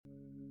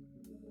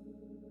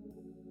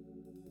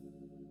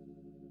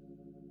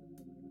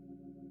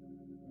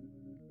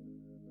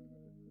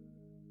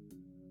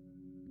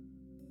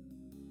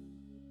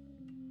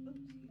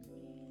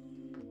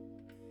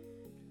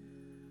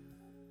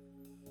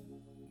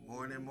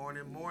Morning,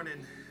 morning,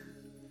 morning.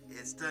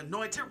 It's the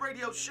Anointed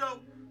Radio Show.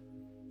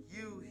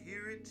 You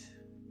hear it.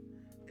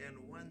 And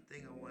one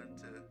thing I want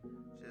to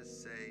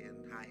just say in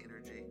high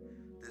energy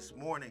this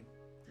morning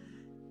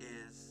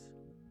is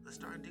let's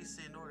start in DC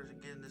in order to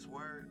get in this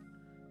word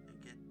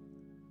and get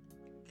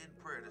in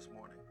prayer this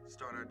morning.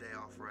 Start our day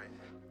off right.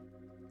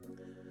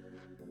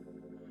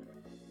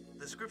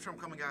 The scripture I'm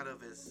coming out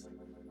of is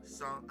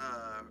not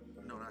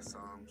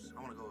Psalms. I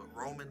want to go with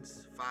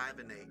Romans 5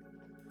 and 8.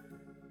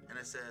 And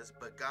it says,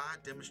 but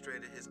God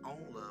demonstrated his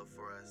own love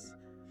for us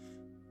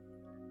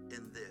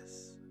in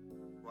this.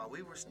 While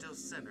we were still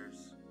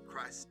sinners,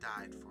 Christ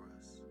died for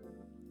us.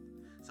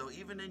 So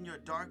even in your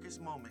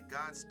darkest moment,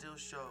 God still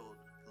showed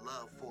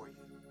love for you.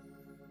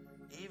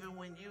 Even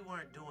when you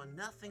weren't doing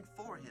nothing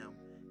for him,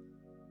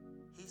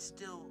 he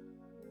still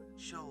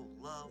showed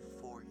love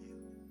for you.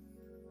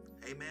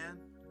 Amen?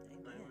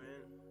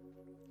 Amen.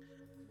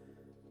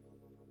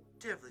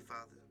 Dear Heavenly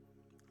Father,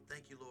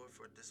 thank you, Lord,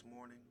 for this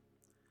morning.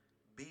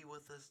 Be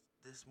with us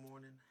this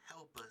morning.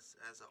 Help us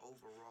as an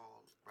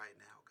overall right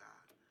now,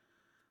 God.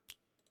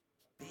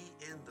 Be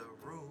in the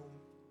room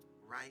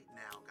right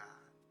now,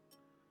 God.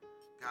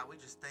 God, we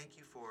just thank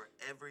you for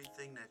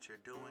everything that you're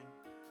doing.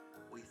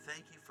 We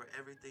thank you for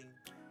everything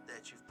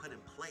that you've put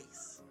in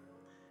place.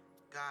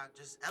 God,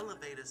 just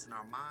elevate us in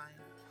our mind.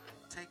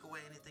 Take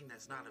away anything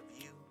that's not of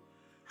you.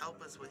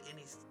 Help us with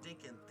any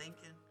stinking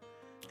thinking.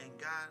 And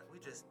God, we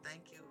just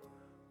thank you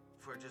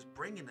for just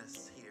bringing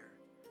us here.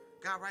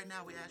 God, right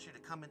now we ask you to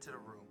come into the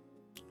room.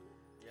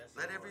 Yes,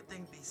 Let Lord.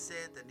 everything be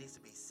said that needs to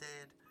be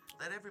said.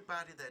 Let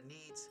everybody that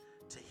needs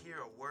to hear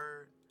a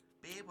word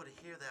be able to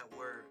hear that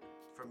word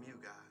from you,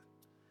 God.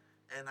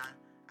 And I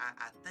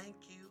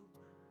thank you.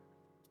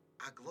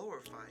 I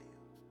glorify you.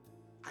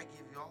 I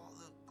give you all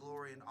the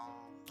glory and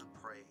all the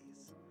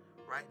praise.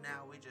 Right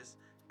now, we just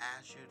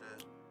ask you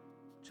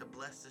to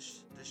bless the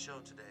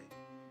show today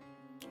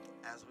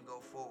as we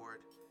go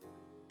forward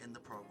in the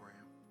program.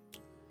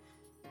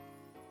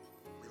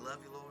 We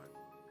love you, Lord.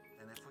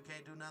 And if we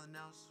can't do nothing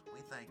else,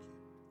 we thank you.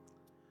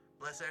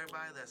 Bless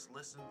everybody that's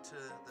listening to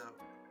the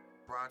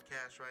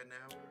broadcast right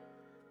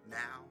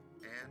now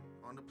and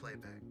on the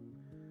playback.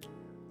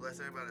 Bless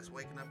everybody that's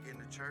waking up,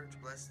 getting to church.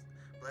 Bless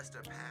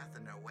their path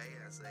and their way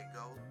as they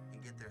go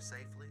and get there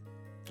safely.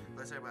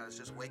 Bless everybody that's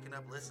just waking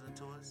up, listening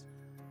to us.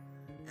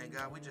 And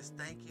God, we just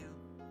thank you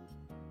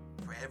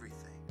for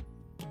everything.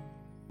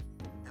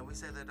 And we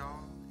say that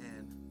all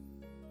in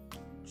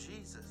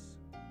Jesus'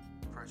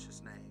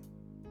 precious name.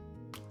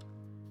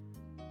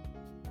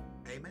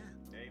 Amen.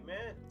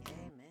 Amen.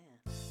 Amen.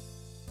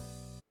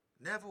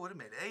 Never would have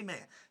made it.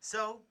 Amen.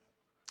 So,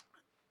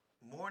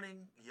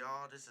 morning,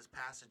 y'all. This is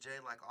Pastor Jay.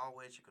 Like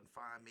always, you can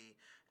find me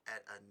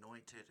at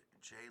Anointed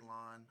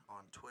Jaylon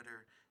on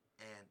Twitter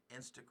and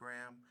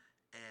Instagram.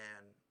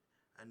 And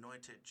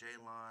Anointed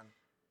Jaylon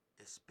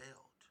is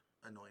spelled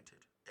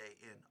Anointed,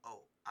 Anointed,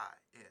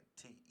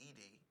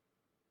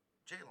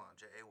 Jaylon,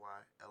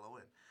 Jaylon.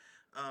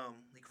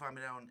 You can find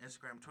me down on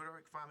Instagram and Twitter. Or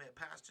you can find me at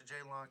Pastor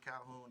Jaylon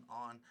Calhoun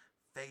on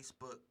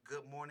Facebook.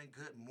 Good morning.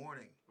 Good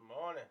morning.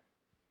 Morning.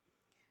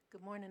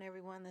 Good morning,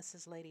 everyone. This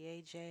is Lady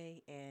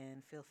AJ,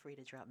 and feel free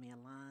to drop me a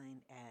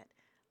line at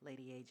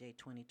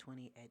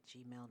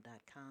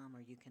ladyaj2020@gmail.com,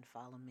 or you can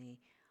follow me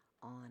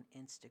on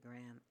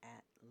Instagram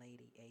at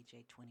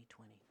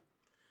ladyaj2020.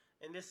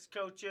 And this is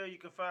Coach Hill. You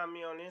can find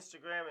me on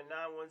Instagram at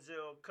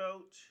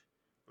 910Coach.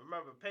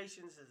 Remember,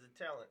 patience is a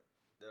talent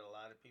that a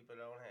lot of people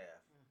don't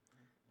have.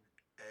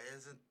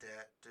 Isn't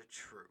that the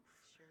truth?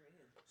 Sure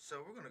is.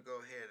 So we're going to go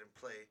ahead and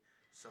play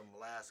some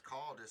last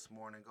call this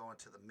morning, going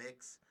to the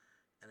mix,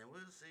 and then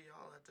we'll see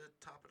y'all at the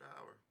top of the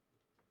hour.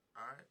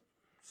 All right?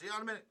 See y'all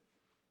in a minute.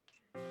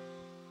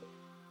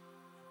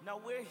 Now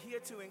we're here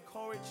to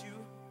encourage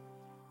you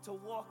to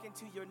walk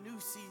into your new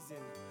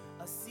season,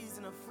 a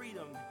season of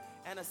freedom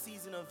and a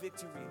season of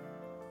victory.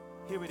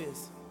 Here it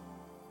is.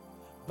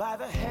 By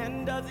the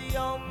hand of the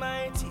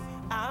Almighty,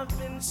 I've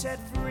been set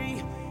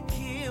free,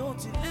 healed,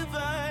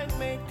 delivered,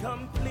 made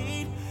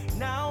complete.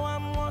 Now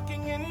I'm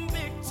walking in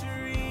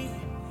victory.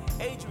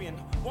 Adrian,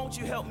 won't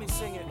you help me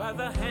sing it? By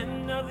the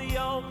hand of the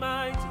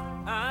Almighty,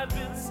 I've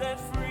been set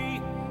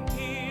free,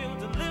 healed,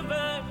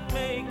 delivered,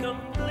 made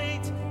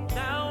complete.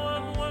 Now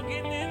I'm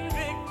walking in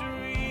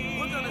victory.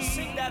 We're gonna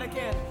sing that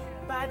again.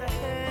 By the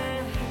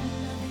hand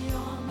of the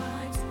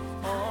Almighty,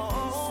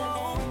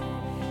 oh,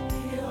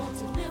 healed,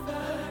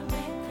 delivered,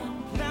 made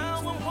complete. now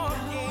I'm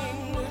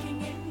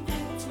Walking in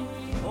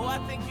victory. Oh, I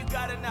think you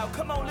got it now.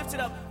 Come on, lift it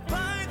up.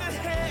 By the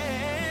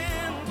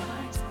hand,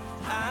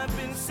 I've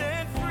been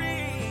set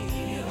free.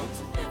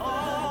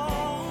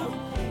 Oh,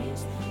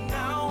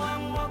 now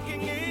I'm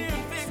walking in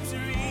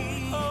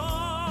victory.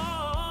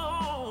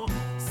 Oh,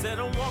 said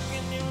I'm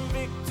walking in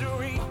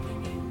victory.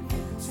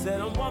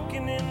 Said I'm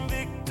walking in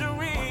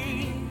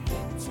victory.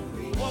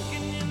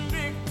 Walking in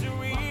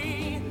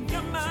victory.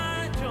 Got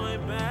my joy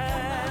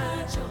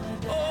back.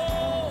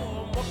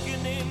 Oh, I'm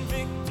walking in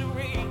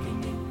victory.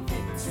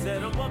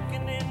 Said I'm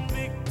walking in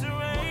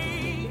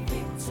victory.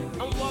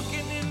 I'm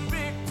walking in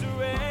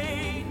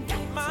victory.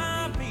 Got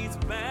my peace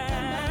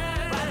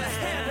back. By the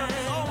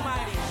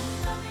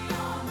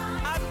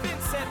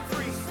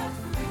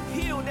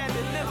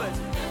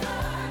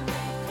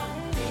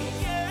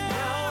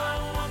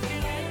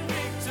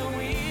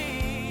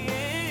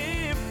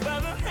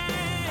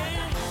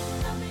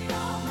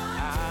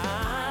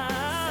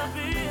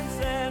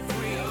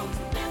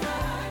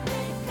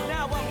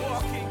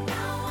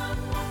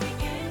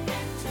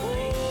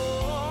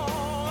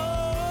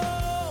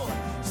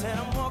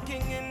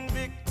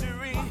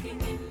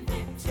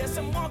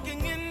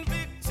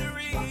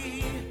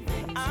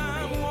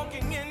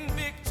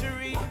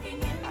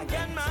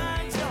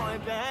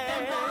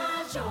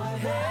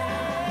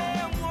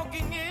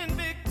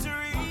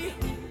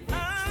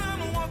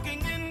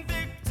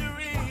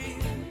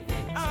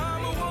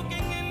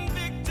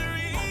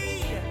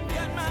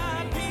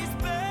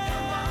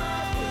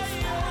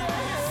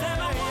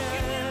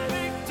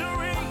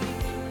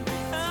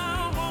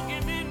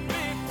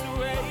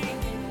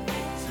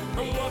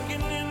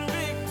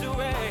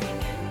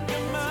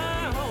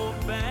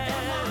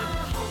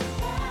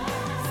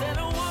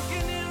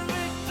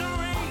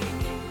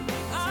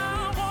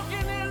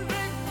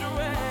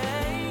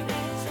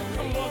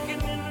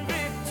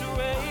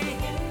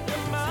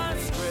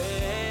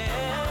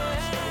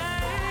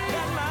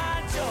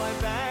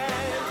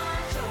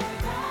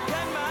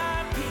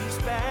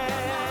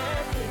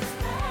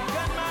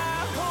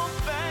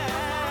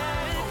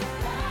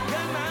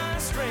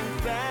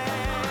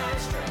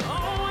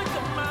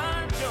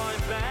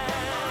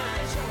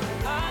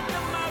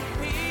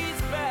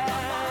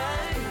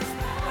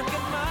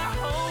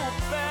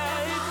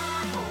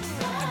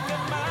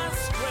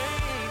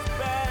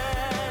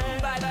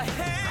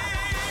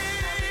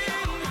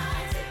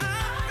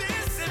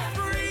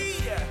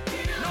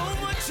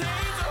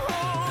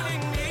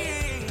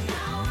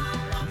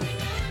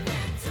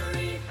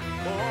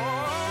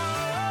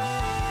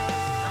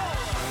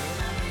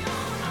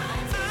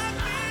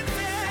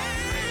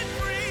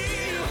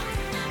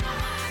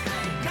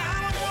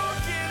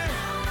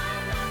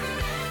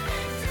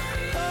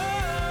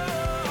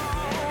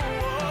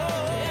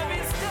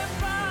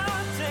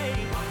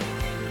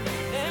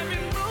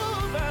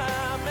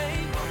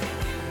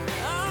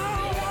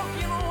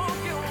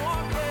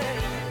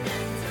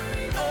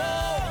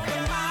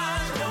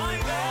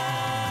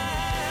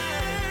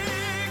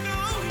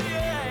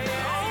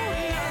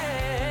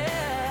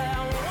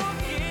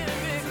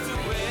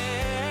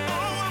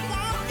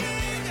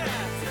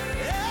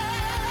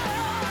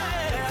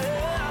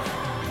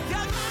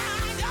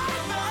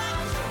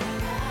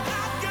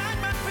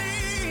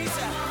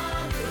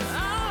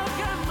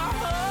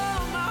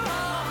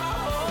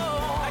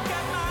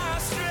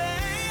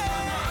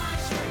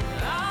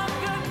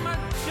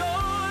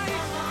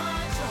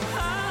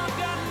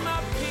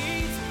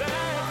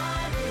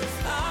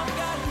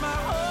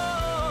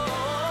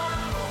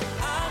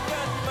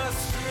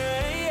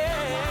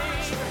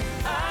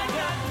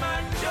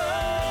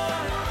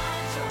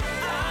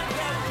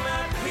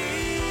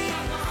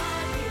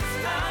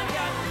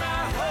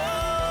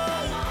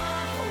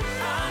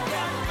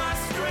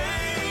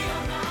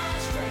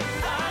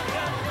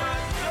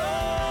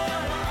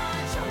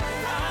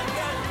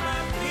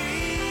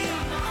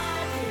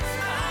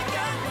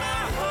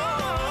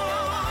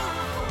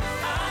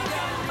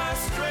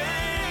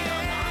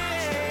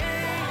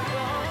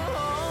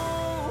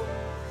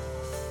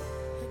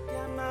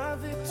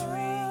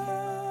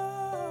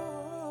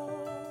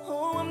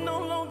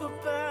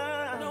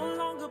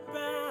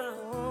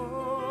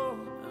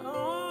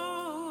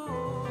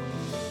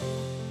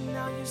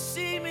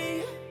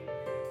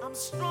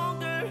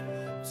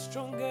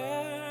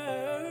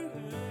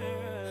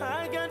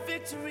got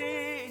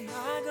victory.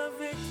 I got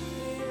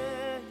victory.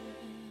 Yeah.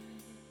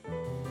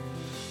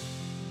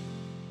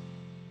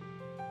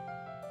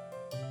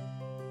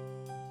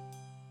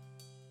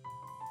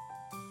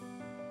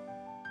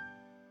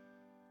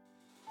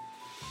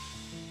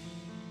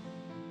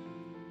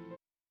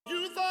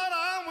 You thought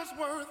I was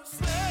worth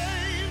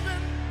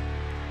saving,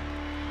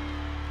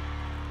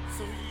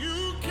 so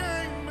you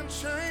came and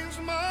changed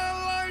my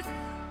life.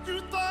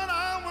 You thought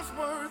I was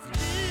worth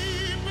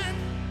keeping,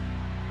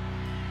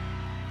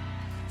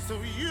 so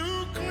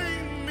you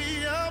cleaned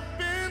me up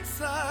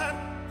inside.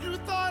 You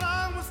thought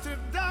I was to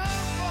die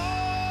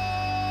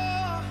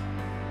for,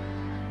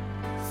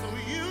 so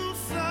you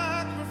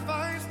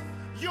sacrificed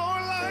your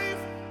life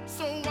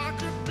so I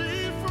could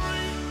be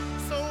free,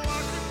 so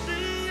I could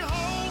be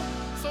whole,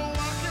 so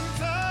I can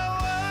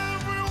tell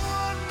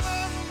everyone I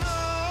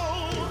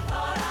know. You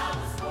thought I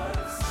was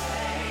worth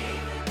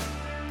saving,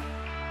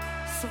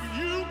 So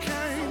you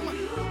came,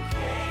 you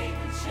came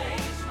and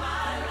changed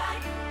my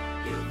life.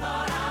 You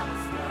thought I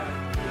was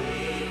worth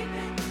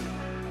keeping,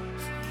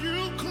 you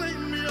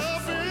cleaned me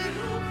up so in.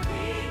 you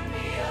cleaned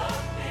me up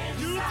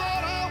inside. You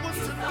thought I was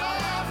to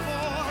die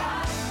for,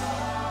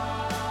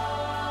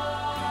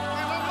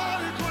 and I'm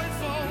mighty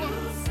grateful. You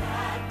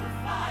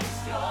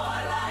sacrificed your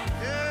life,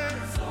 Yeah,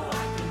 so I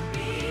could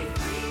be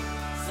free,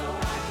 so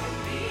I could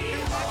be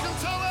if I can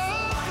tell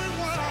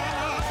everyone,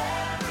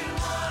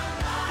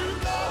 you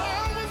thought I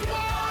was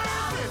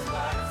worth it.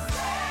 worth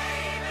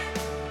saving.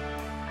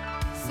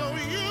 So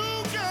you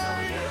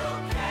came, You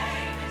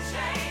came and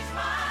changed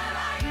my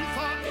life. you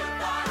thought, You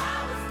thought I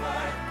was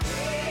worth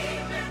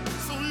keeping,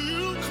 so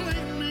you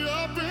cleaned me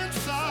up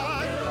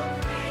inside. you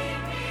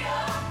cleaned me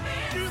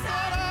up You inside.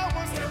 thought I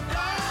was to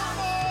die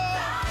for,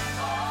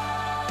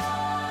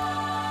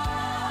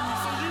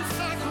 so you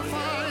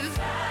sacrificed,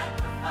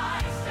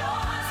 Sacrificed your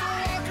so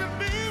life, I could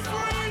be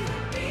free,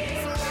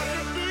 so I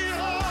could be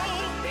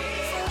whole,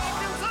 so I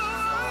can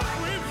tell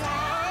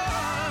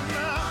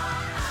everyone now.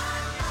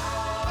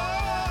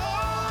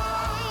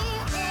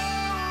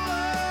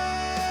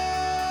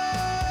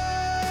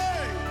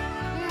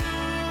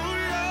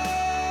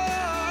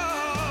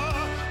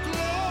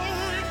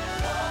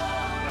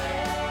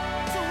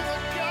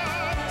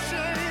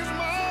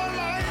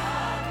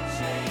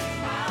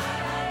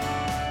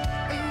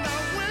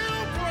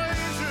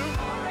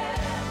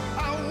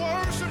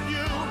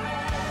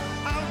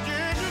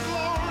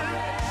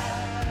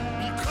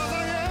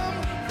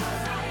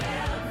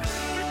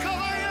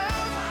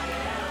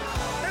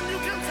 And you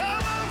can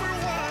tell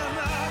everyone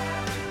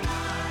now.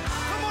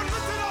 Come on,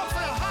 lift it up,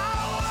 say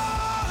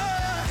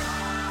hallelujah.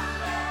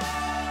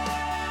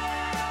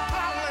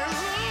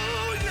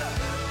 Hallelujah.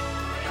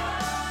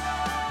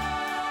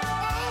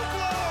 Oh,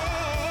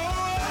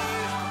 glory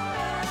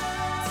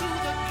to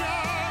the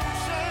God who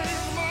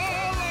changed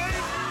my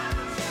life.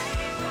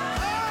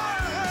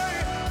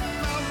 Hey,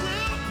 I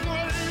will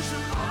praise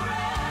you.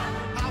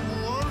 I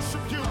will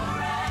worship you.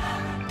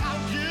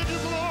 I'll give you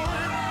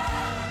glory.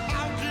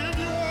 I'll give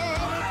you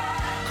honor.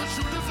 'Cause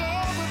you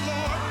deserve it,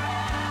 Lord.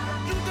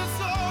 You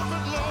deserve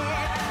it, Lord.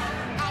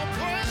 I'll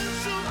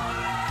praise you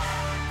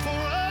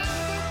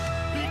forever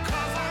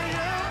because I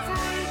am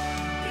free.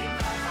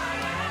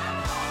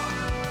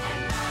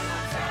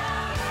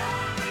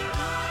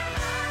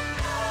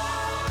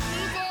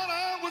 You thought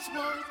I was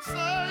worth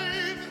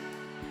saving,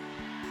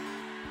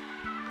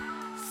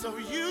 so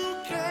you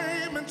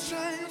came and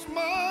changed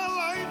my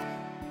life.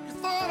 You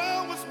thought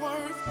I was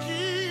worth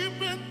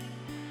keeping,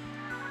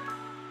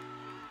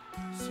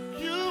 so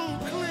you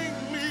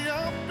cleaned me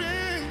up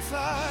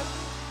inside.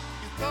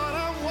 You thought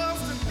I was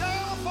to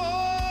die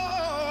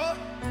for.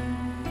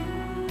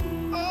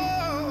 Oh,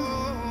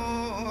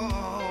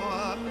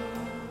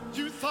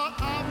 you thought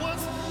I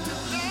was to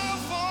die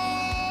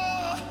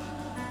for.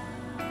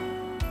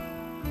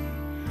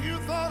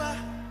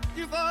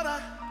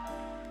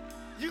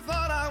 You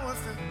thought I was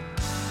to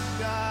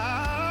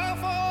die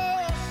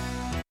for.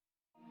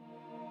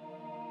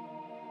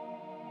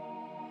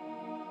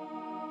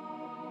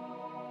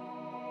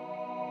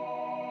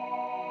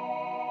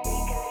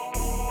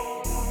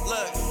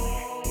 Look,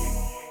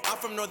 I'm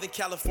from Northern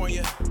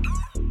California.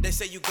 They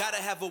say you gotta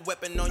have a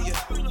weapon on you.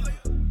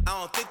 I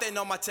don't think they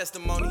know my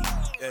testimony.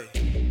 Hey.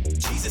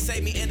 Jesus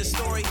saved me in the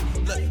story.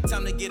 Look,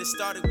 time to get it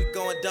started. We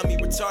going dummy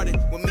retarded.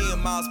 When me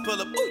and Miles pull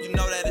up, ooh, you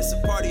know that it's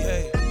a party.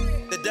 Hey,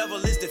 the devil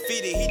is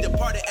defeated. He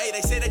departed. Hey,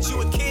 they say that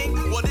you a king.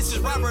 Well, this is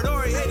Robert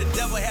Ory. Hey, the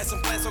devil had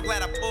some plans. So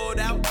glad I pulled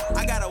out.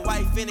 I got a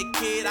wife and a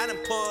kid. I done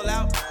pull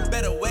out.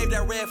 Better wave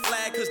that red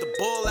flag, 'cause the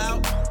bull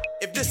out.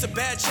 If this a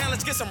bad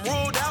challenge, get some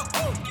ruled out.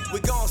 We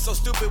going so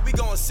stupid, we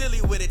going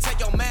silly with it. Take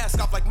your mask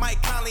off like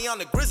Mike Conley on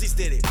the Grizzlies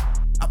did it.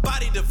 I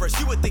bodied the verse,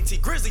 you would think T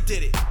Grizzly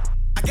did it.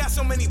 I got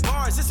so many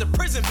bars, it's a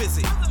prison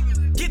visit.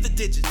 Get the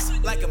digits,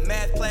 like a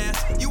math class.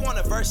 You want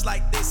a verse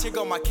like this, here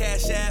go my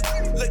cash app.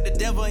 Look the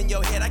devil in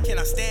your head, I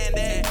cannot stand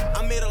that.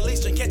 I'm Middle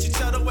Eastern, can't you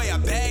tell the way I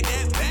bag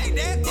that, bag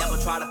that? Devil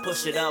try to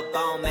push it up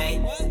on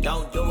me.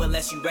 Don't do it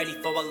unless you ready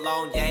for a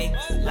long day.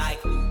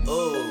 Like,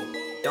 ooh,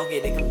 don't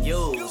get it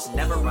confused.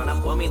 Never run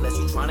up on me unless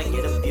you tryna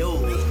get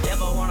abused.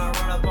 Never wanna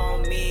run up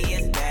on me,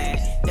 it's bad.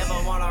 Never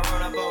wanna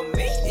run up on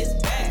me, it's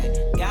bad.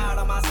 God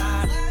on my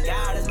side,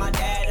 God is my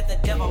dad. If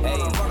the devil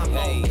wanna run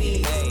up on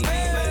me, it's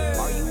bad.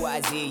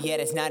 RUIZ, yeah,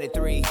 that's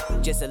 93.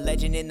 Just a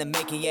legend in the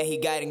making, yeah, he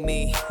guiding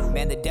me.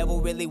 Man, the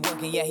devil really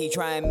working, yeah, he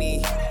trying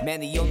me. Man,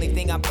 the only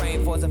thing I'm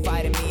praying for is a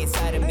fight in me,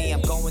 inside of me.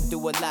 I'm going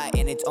through a lot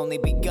and it's only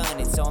begun.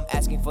 And so I'm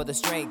asking for the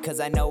strength, cause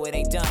I know it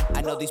ain't done.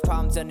 I know these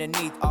problems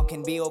underneath all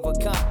can be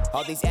overcome.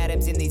 All these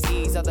atoms in these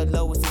E's are the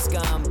lowest of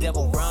scum.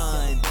 Devil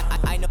run,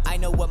 I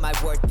know what my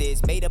worth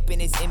is. Made up in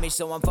his image,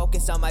 so I'm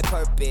focused on my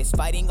purpose.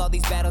 Fighting all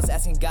these battles,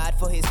 asking God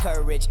for his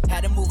courage.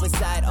 Had to move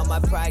aside on my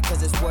pride,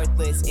 cause it's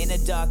worthless. In a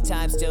dark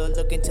time, still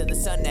looking to the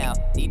sun now.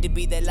 Need to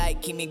be that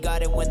light, keep me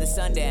guarded when the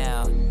sun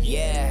down.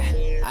 Yeah,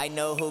 I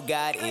know who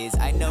God is,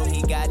 I know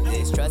he got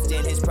this. Trust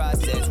in his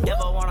process.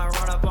 Never wanna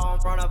run up on.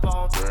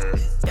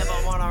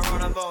 Never wanna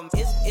run up on.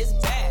 It's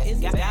bad. It's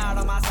God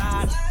on my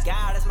side.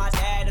 God is my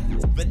dad.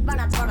 But run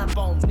up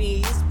on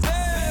me, it's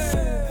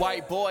bad.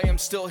 White boy, I'm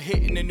still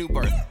hitting a new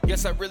birth.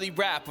 Yes, I really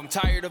rap, I'm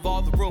tired of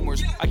all the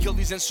rumors. I kill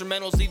these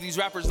instrumentals, leave these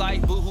rappers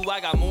like boohoo.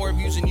 I got more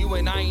views than you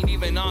and I ain't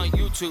even on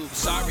YouTube.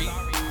 Sorry,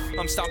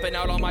 I'm stomping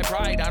out on my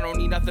pride. I don't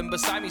need nothing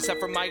beside me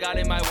except for my God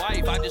and my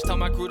wife. I just tell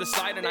my crew to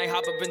slide and I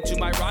hop up into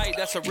my ride.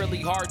 That's a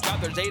really hard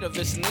job, there's 8 of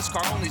us and this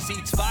car only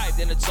seats 5.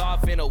 Then it's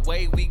off and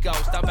away we go.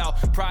 Stomp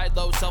out pride,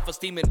 low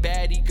self-esteem and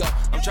bad ego.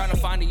 I'm trying to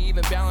find an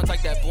even balance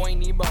like that boy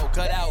Nemo.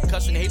 Cut out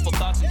cussing hateful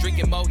thoughts and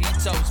drinking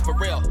mojitos. For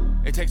real,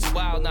 it takes a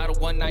while, not a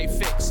one-night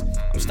fix.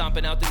 I'm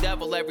stomping out the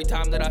devil every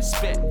time that I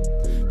spit.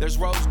 There's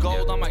rose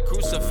gold on my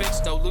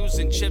crucifix. No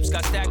losing chips,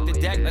 got stacked the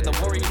deck like the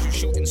Warriors you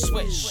shoot and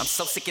switch. I'm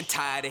so sick and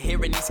tired of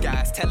hearing these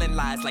guys telling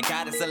lies like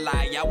God is a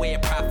lie, Yahweh a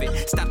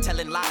prophet. Stop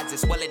telling lies,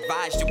 it's well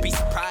advised. You'll be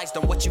surprised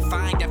on what you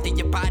find after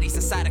your body's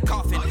inside a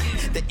coffin.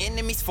 The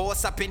enemy's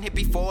force, I've been here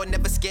before.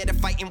 Never scared of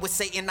fighting with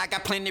Satan, I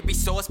got plenty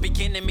resource.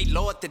 Beginning me,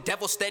 Lord, the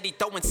devil steady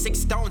throwing 6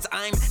 stones.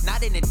 I'm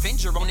not an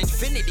Avenger on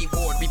Infinity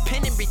Ward.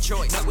 Repent and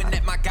rejoice, knowing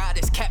that my God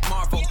is Cap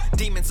Marvel.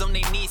 Demons on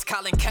their knees,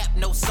 calling Cap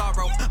no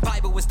sorrow.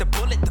 Bible is the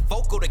bullet, the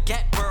vocal, the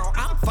gap burrow.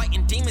 I'm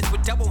fighting demons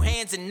with double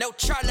hands and no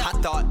charla.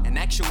 I thought an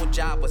actual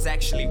job was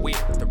actually weird.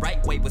 The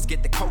right way was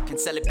get the coke and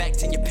sell it back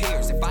to your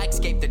peers. If I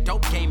escaped the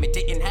dope game, it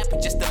didn't happen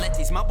just to let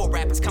these mumble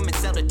rappers come and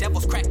sell the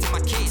devil's crack to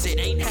my kids. It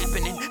ain't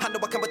happening. I know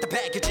I come with the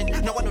packaging.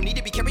 No, I don't need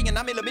to be carrying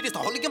 9mm, the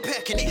holy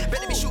unpacking it.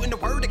 Better be shooting the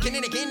word again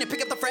and again and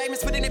pick up the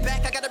fragments, putting it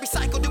back. I gotta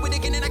recycle, do it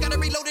again, and I gotta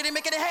reload it and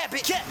make it a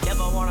habit. Yeah.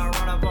 Never wanna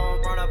run up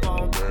on.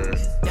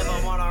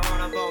 Never wanna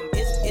run up on.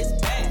 It's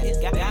bad. It's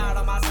God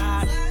on my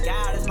side.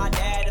 God is my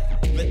dad.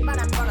 But run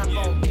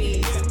up on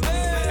me, it's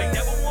bad. They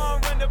never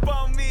wanna run up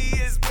on me,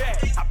 it's bad.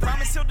 I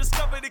promise he'll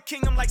discover the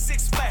kingdom like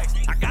 6 Flags.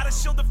 I gotta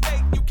show the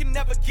faith you can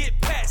never get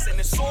past. And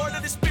the sword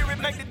of the spirit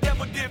make the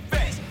devil dip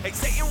fast. Hey,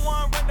 Satan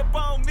wanna run up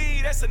on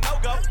me, that's a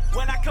no-go.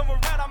 When I come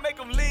around, I make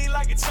him lean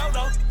like a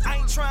cholo. I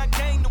ain't trying to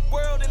gain the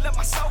world and let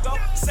my soul go.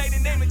 Say the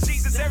name of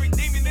Jesus, every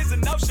demon is a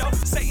no-show.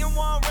 Satan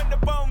wanna run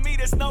up on me,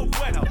 that's no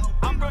bueno.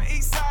 I'm from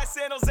Eastside,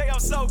 San Jose, I'm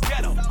so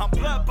ghetto. I'm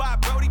blood by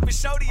Brody for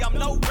Shody, I'm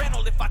no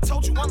rental. If I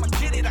told you I'ma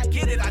get it, I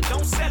get it, I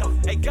don't settle.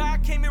 Hey,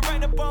 God came and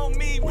ran up on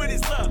me with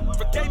his love.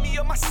 Forgave me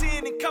of my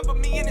sin and covered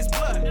me in his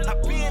blood.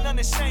 I've been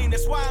unashamed,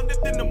 that's why I'm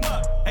lifting them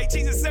up. Hey,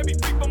 Jesus set me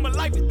free from a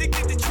life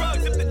addicted to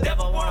drugs. If the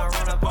devil wanna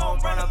run up on.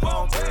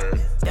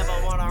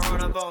 Never wanna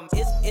run up on.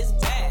 It's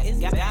bad. It's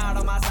God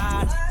on my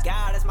side.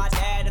 God is my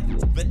dad.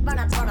 But run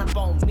up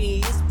on me,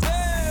 it's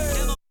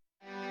bad.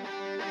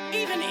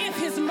 Even if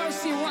his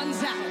mercy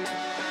runs out,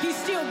 he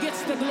still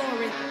gets the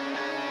glory.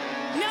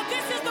 Now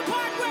this is the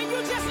part where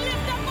you just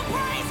lift up a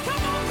praise.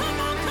 Come on, come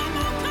on, come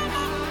on, come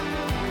on.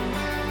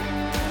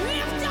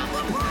 Lift up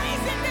a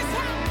praise in this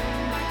house.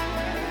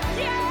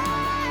 Yeah,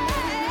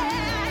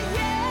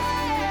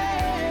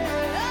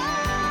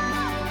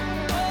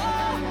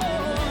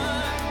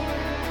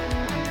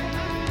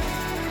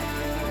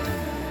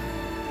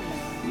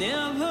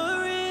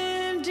 Never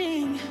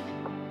ending,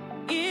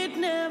 it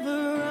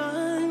never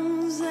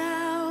runs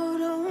out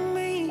on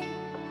me.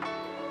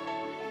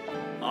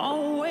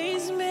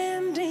 Always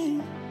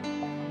mending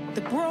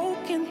the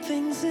broken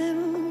things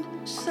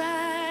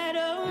inside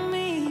of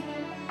me.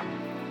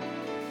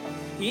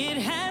 It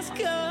has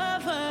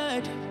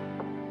covered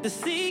the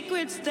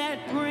secrets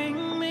that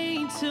bring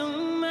me to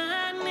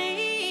my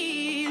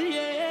knees.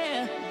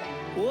 Yeah,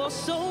 oh,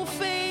 so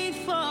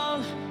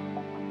faithful.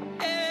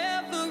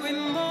 Every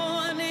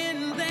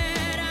morning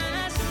that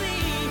I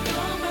see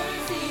your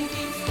mercy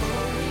keeps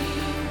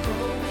growing,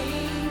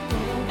 growing,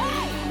 growing,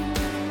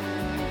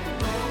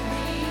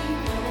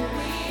 growing,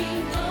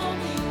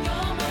 growing.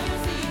 Your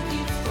mercy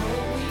keeps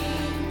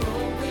growing,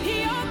 growing.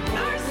 Your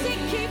mercy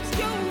keeps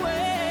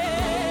going.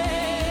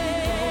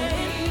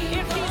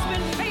 If he's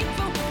been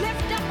faithful,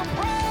 lift up a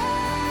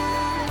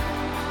praise.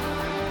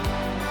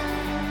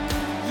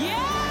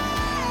 Yeah,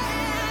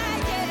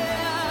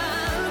 yeah.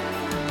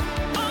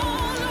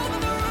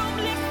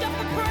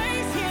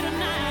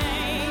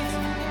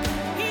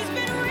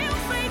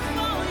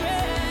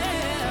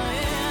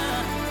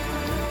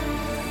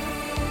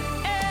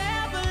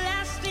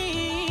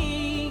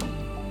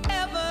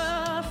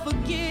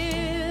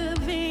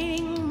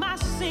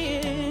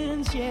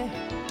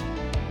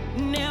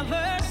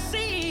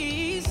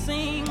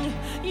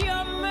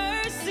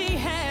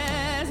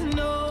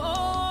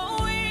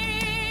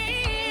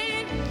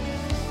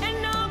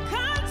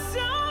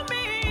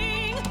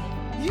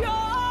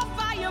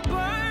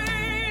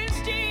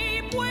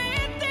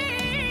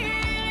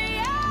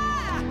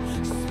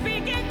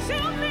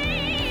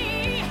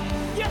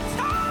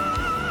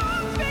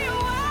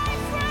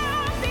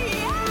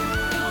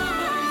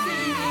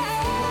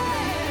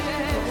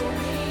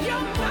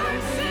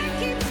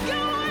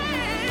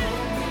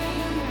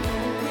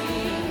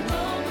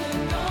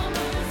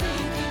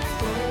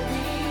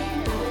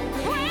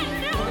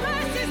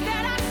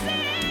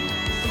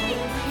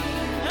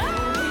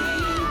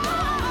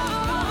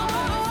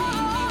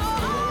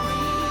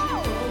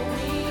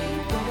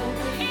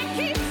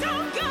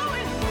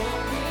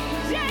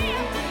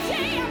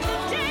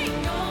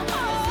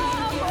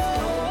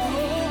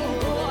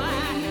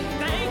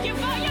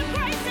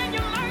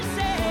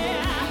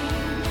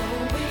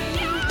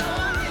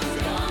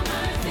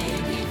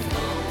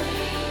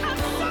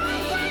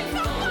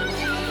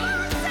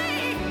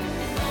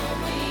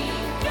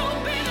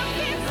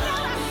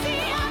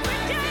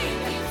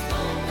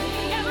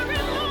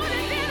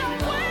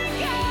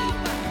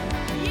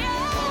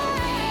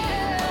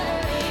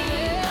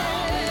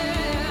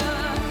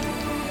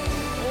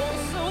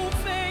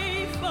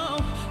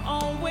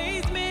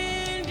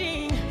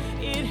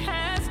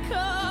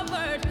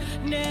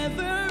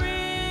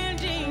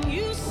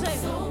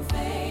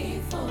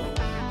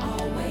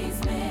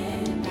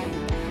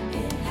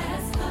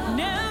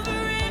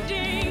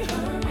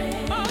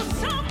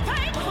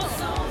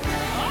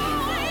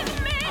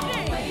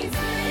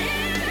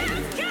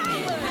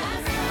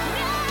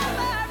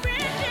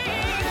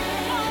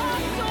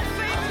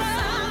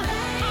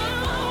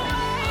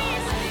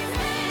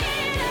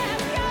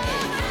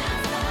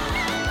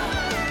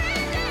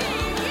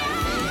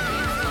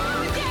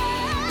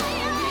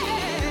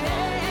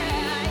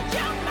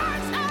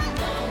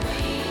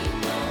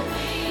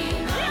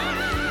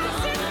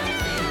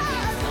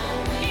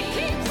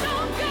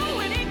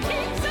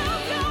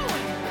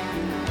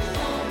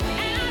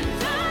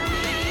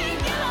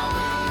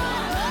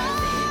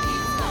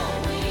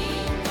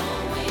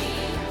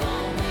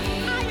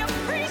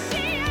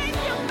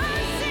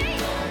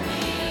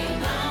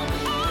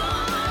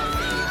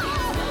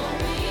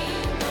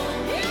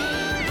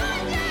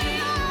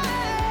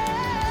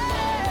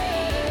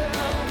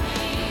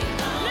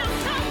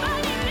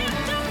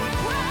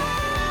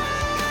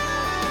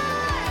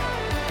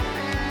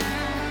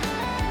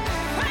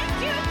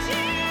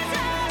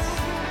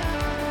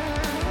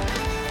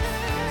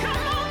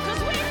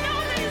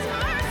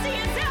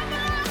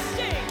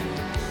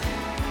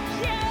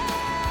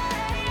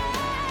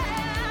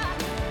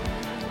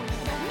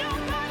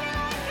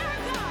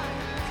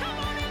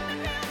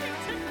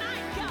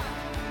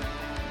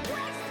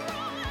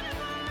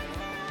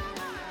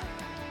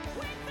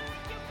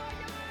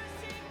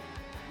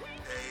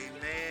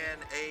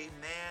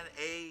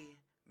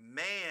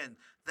 Amen.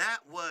 That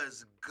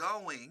was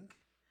going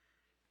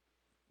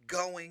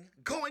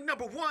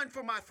number one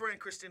for my friend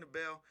Christina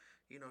Bell.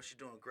 You know, she's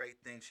doing great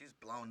things. She's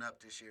blown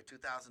up this year.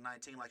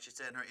 2019, like she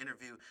said in her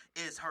interview,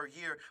 is her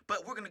year.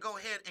 But we're going to go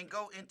ahead and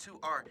go into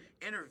our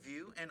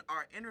interview. And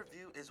our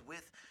interview is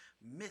with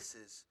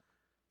Mrs.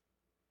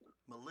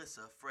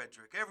 Melissa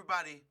Frederick.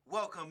 Everybody,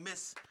 welcome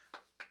Miss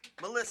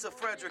Melissa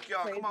Frederick,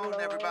 y'all. Praise Come on, the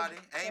Lord. everybody.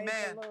 Amen.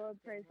 Praise the Lord.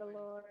 Praise the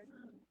Lord.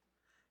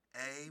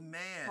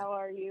 Amen. How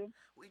are you?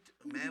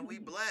 We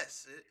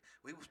bless it.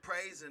 We was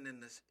praising in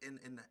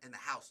the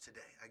house today,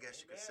 I guess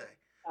you could say.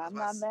 I'm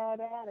not mad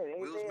at it.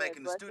 We was Amen.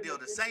 making the Blessing studio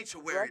the city,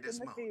 sanctuary blessing this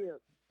the morning.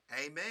 field.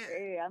 Amen.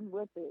 Hey, I'm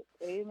with it.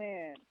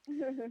 Amen.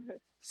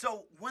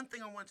 So one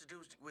thing I want to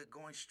do with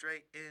going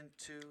straight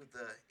into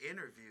the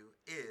interview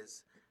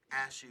is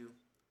ask you,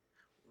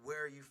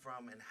 where are you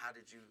from and how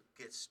did you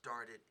get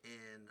started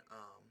in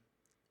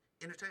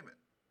entertainment?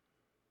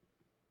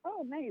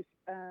 Oh, nice.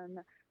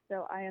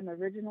 So I am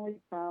originally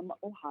from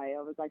Ohio.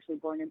 I was actually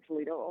born in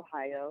Toledo,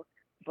 Ohio,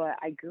 but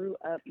I grew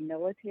up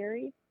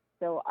military.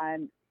 So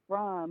I'm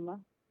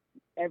from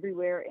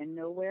everywhere and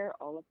nowhere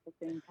all at the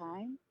same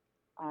time.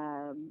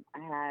 I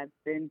have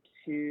been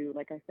to,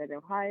 like I said,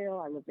 Ohio.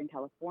 I lived in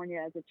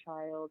California as a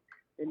child.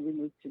 Then we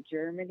moved to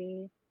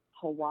Germany,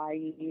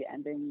 Hawaii,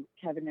 and then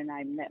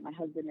my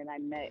husband and I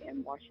met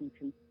in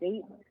Washington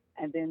State.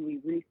 And then we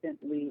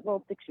recently,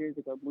 6 years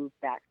ago, moved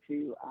back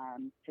to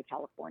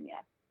California.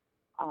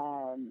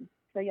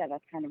 So yeah,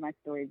 that's kind of my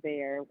story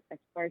there. As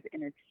far as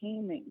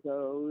entertainment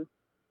goes,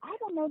 I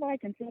don't know that I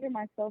consider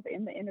myself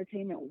in the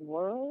entertainment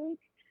world.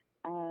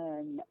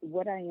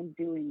 What I am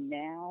doing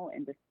now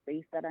in the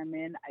space that I'm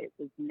in, it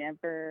was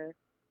never,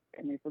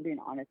 if we're being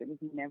honest, it was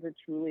never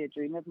truly a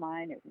dream of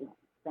mine. It was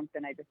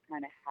something I just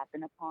kind of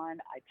happened upon.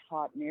 I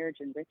taught marriage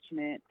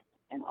enrichment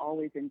and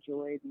always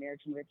enjoyed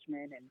marriage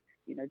enrichment and,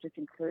 just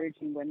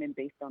encouraging women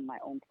based on my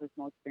own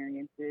personal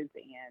experiences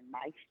and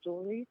my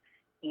story.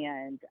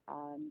 And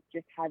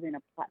just having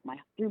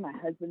through my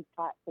husband's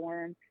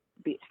platform,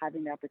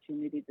 having the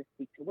opportunity to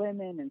speak to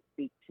women and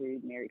speak to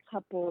married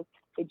couples,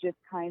 it just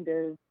kind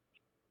of,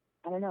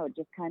 I don't know, it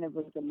just kind of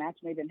was a match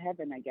made in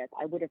heaven, I guess.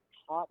 I would have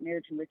taught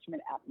marriage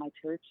enrichment at my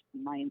church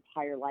my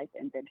entire life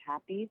and been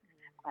happy.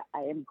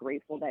 I am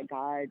grateful that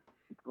God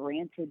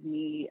granted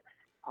me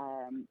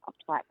a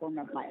platform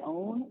of my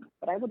own,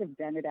 but I would have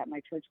done it at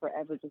my church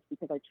forever just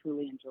because I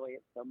truly enjoy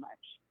it so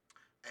much.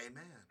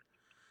 Amen.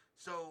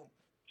 So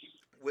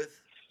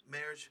with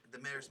the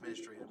marriage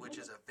ministry, which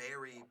is a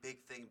very big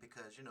thing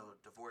because,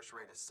 divorce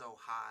rate is so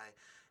high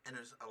and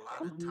there's a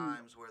lot of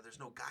times where there's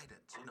no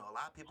guidance. A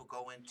lot of people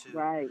go into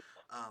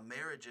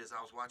marriages.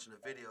 I was watching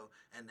a video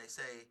and they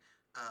say,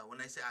 when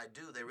they say I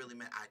do, they really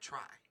meant I try.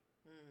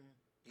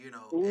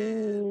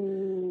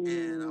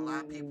 And a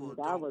lot of people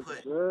don't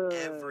put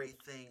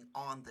everything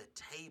on the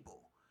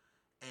table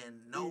and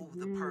know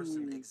the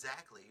person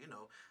exactly.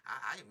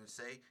 I even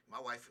say my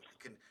wife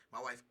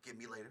get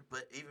me later,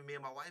 but even me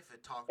and my wife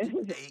had talked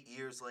 8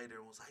 years later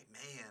and was like,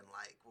 man,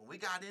 like when we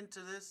got into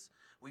this,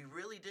 we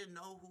really didn't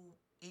know who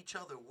each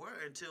other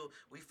were until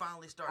we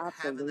finally started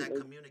having that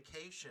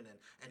communication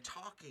and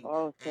talking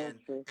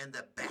and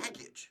the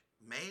baggage.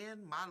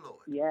 Man, my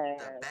Lord,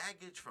 the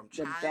baggage from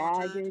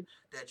childhood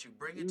that you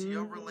bring into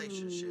your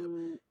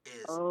relationship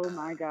is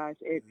my gosh,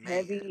 it's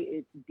heavy,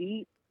 it's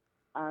deep.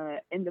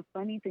 And the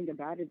funny thing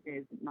about it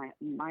is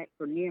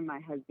for me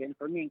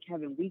and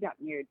Kevin, we got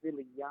married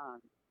really young.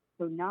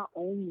 So not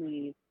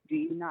only do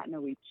you not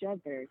know each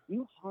other,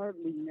 you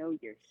hardly know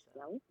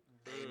yourself.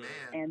 Amen.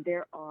 And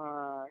there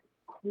are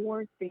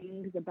core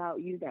things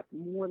about you that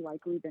more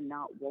likely than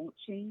not won't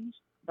change.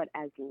 But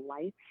as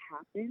life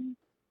happens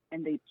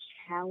and they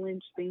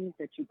challenge things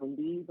that you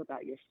believe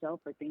about yourself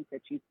or things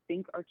that you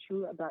think are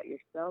true about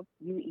yourself,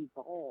 you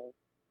evolve.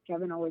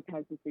 Kevin always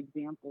has this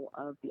example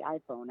of the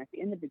iPhone. At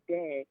the end of the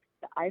day,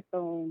 the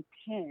iPhone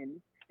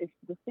 10 is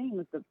the same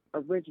as the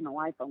original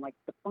iPhone. Like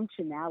the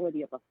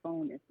functionality of a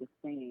phone is the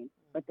same,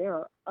 but there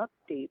are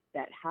updates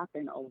that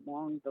happen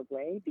along the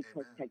way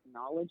because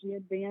technology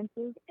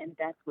advances, and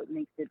that's what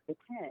makes it the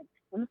 10.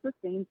 And it's the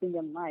same thing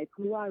in life.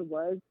 Who I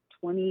was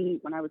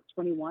when I was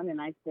 21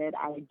 and I said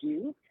I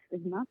do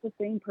is not the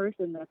same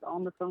person that's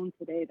on the phone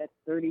today that's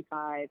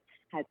 35,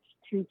 has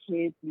 2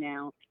 kids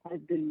now, has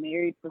been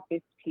married for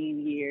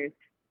 15 years.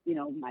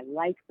 My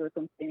life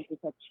circumstances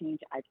have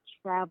changed. I've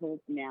traveled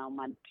now.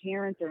 My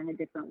parents are in a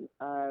different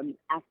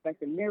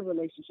aspect in their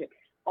relationship.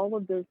 All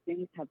of those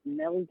things have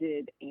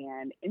melded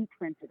and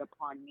imprinted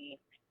upon me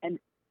and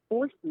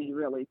forced me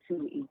really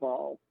to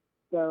evolve.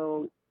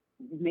 So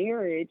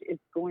marriage is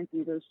going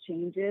through those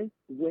changes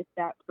with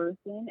that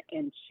person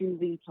and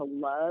choosing to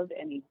love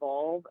and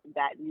evolve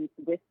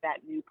with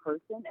that new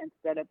person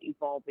instead of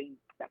evolving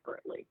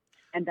separately.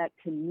 And that,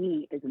 to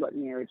me, is what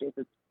marriage is.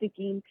 It's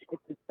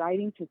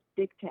deciding to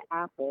stick to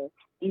Apple,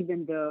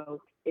 even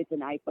though it's an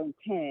iPhone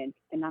 10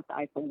 and not the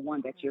iPhone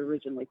 1 that you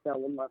originally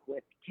fell in love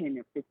with 10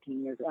 or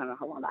 15 years ago. I don't know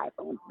how long the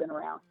iPhone's been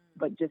around,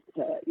 but just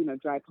to,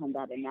 drive home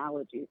that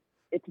analogy,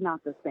 it's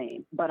not the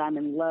same. But I'm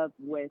in love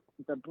with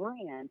the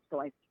brand, so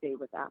I stay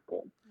with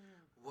Apple.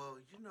 Well,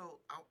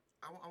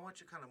 want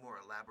you kind of more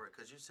elaborate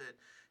because you said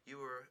you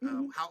were.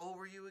 Mhm. How old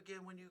were you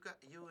again when you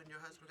and your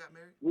husband got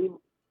married?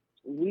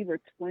 We were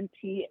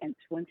 20 and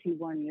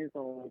 21 years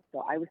old.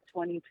 So I was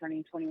 20,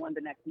 turning 21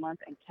 the next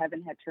month, and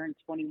Kevin had turned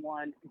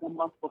 21 the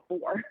month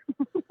before.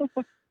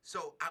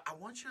 So I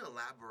want you to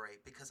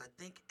elaborate because I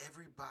think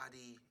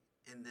everybody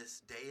in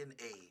this day and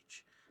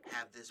age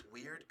have this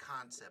weird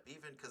concept.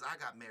 Even because I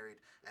got married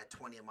at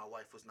 20 and my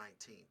wife was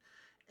 19,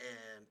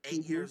 and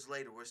 8 years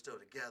later we're still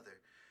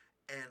together.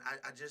 And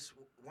I just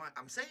want,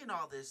 I'm saying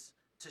all this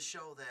to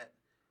show that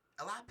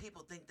a lot of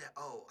people think that,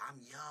 oh, I'm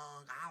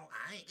young,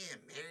 I ain't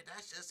getting married,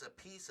 that's just a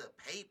piece of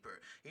paper,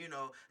 you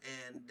know,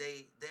 and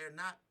they're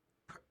not,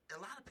 a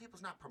lot of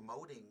people's not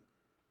promoting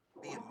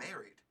being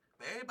married.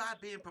 But everybody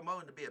being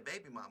promoted to be a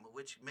baby mama,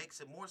 which makes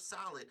it more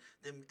solid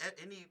than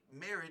any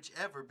marriage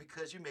ever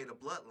because you made a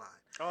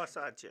bloodline. Oh,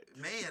 side chick.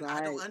 Man,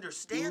 I don't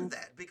understand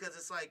that because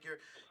it's like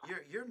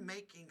you're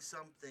making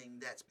something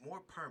that's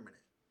more permanent,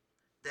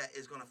 that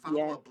is going to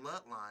follow a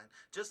bloodline,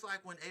 just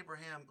like when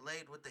Abraham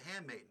laid with the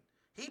handmaiden.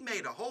 He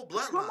made a whole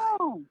bloodline. Come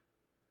on.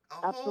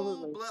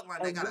 Whole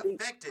bloodline that got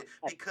affected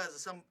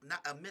because of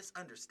a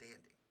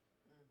misunderstanding.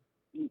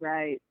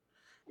 Right.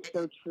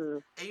 So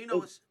true. And you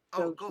know,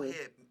 so go true.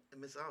 ahead,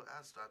 Miss. I'll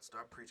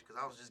start preaching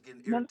because I was just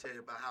getting irritated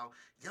about how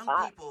young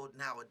people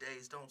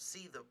nowadays don't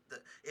see the.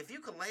 If you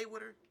can lay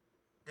with her,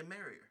 then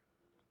marry her.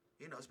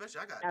 You know,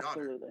 especially I got a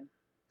daughter.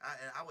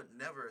 I would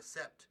never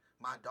accept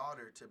my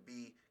daughter to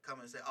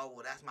come and say, oh,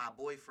 well, that's my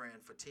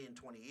boyfriend for 10,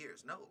 20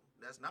 years. No,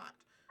 that's not.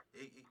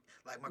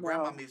 Like my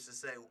grandma used to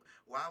say,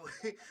 why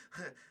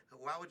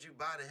would you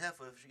buy the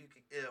heifer if you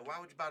could, why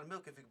would you buy the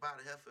milk if you could buy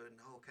the heifer and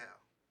the whole cow?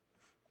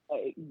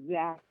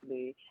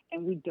 Exactly.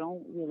 And we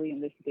don't really in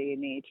this day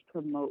and age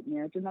promote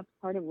marriage. And that's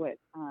part of what,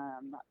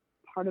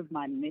 part of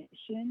my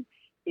mission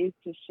is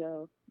to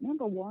show,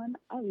 number one,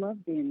 I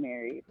love being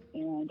married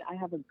and I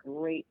have a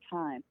great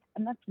time.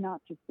 And that's not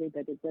to say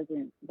that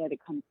that it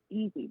comes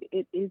easy.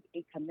 It is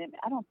a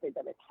commitment. I don't say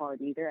that it's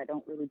hard either. I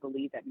don't really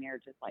believe that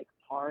marriage is like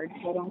hard,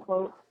 quote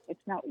unquote.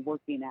 It's not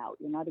working out.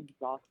 You're not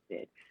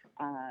exhausted.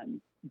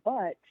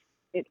 But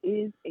it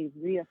is a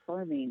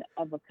reaffirming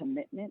of a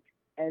commitment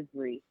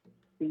every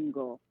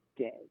single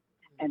day.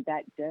 And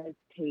that does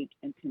take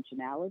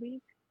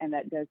intentionality, and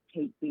that does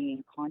take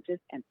being conscious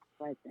and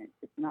present.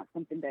 It's not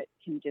something that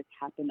can just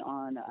happen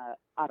on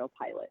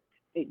autopilot.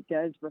 It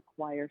does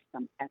require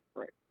some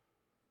effort.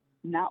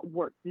 Not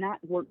work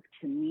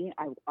to me.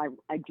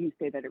 I do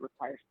say that it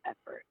requires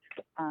effort.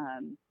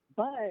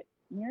 But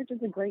marriage is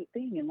a great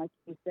thing. And like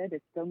you said,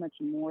 it's so much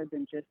more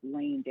than just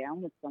laying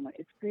down with someone.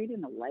 It's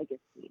creating a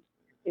legacy.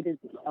 It is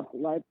a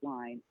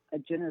bloodline, a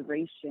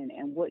generation,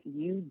 and what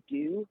you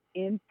do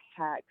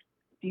impacts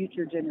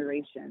future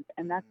generations.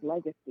 And that's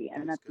legacy.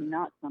 And that's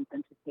not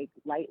something to take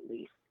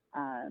lightly.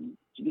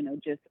 You know,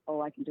 just,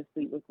 I can just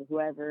sleep with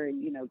whoever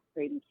and, you know,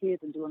 creating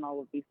kids and doing all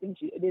of these things.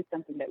 It is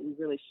something that we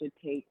really should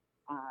take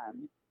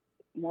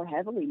more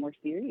heavily, more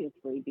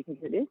seriously, because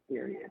it is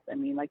serious. I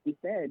mean, like you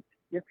said,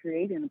 you're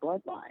creating a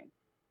bloodline.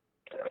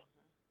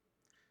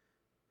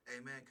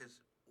 Amen.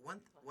 Because one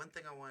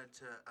thing I wanted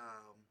to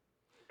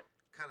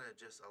kind of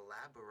just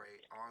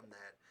elaborate on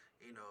that,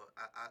 you know,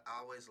 I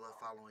always love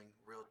following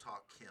Real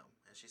Talk Kim,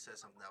 and she said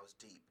something that was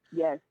deep.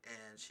 Yes.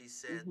 And she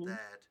said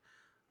that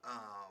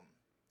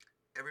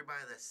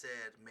everybody that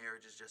said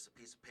marriage is just a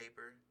piece of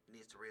paper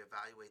needs to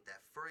reevaluate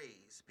that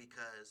phrase,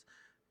 because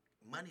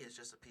money is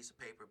just a piece of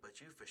paper,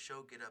 but you for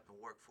sure get up and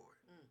work for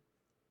it.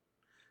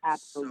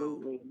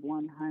 Absolutely,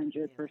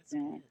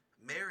 100%.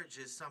 Marriage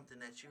is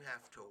something that you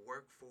have to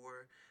work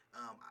for.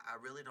 I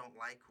really don't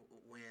like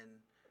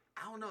when,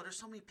 I don't know, there's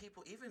so many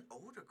people, even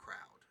older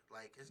crowd.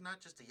 Like, it's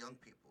not just the young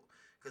people.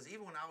 Because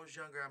even when I was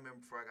younger, I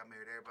remember before I got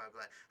married, everybody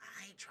was like,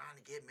 I ain't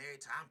trying to get married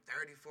till I'm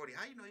 30, 40.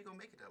 How you know you're going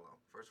to make it that long?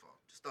 First of all,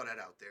 just throw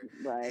that out there.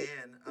 Right.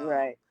 And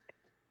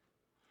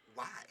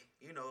why?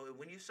 You know,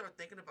 when you start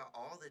thinking about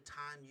all the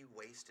time you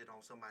wasted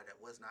on somebody that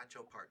was not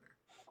your partner,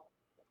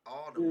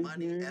 all the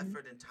money,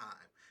 effort, and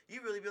time,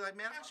 you really be like,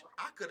 man,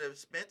 I could have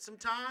spent some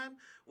time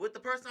with the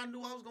person I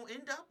knew I was going to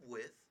end up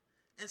with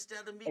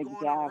instead of me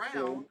going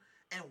around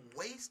and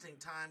wasting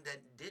time that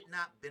did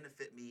not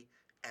benefit me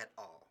at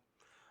all.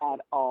 At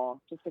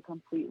all. Just a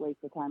complete waste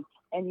of time.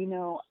 And, you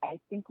know, I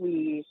think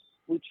we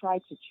try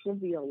to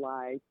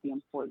trivialize the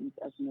importance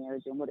of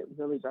marriage and what it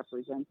really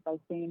represents by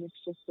saying it's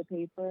just a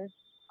paper.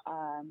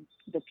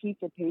 The piece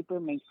of paper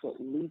makes it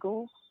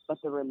legal, but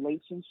the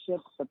relationship,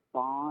 the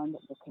bond,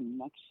 the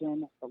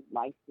connection, the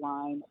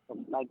lifeline, the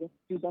legacy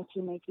that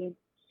you're making,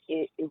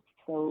 it is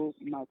so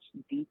much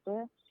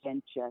deeper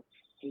than just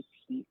a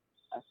piece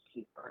of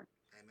paper.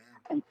 Amen.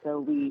 And so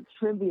we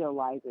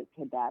trivialize it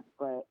to that,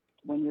 but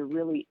when you're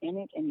really in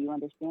it and you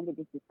understand it,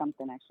 this is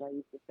something actually I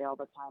used to say all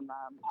the time.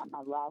 At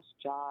my last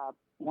job,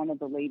 one of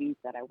the ladies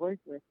that I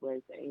worked with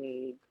was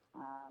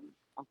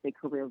I'll say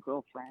career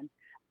girlfriend.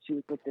 She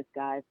was with this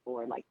guy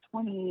for like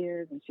 20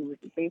 years, and she was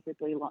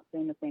basically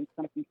saying the same,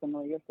 something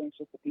similar. You're saying it's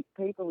just a piece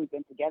of paper. We've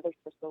been together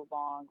for so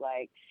long,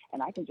 like,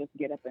 and I can just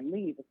get up and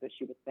leave. That's what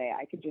she would say.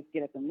 I could just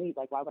get up and leave.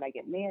 Like, why would I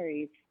get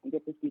married and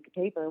get this piece of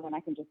paper when I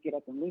can just get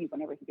up and leave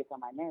whenever he gets on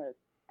my nerves.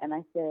 And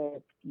I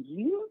said,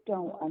 you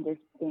don't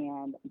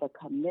understand the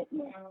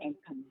commitment and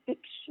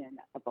conviction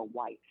of a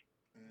wife.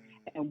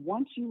 And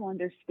once you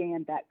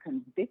understand that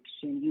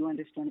conviction, you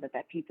understand that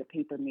that piece of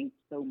paper means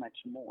so much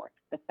more.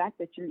 The fact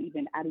that you're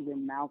even out of your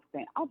mouth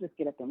saying, I'll just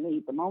get up and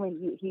leave. The moment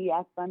he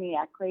acts funny,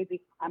 act crazy,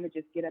 I'm going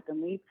to just get up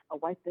and leave. A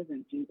wife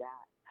doesn't do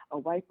that. A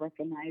wife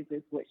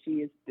recognizes what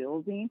she is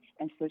building,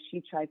 and so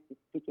she tries to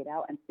stick it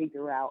out and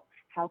figure out,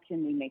 how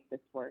can we make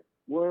this work?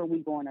 Where are we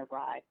going to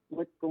ride?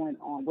 What's going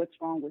on? What's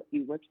wrong with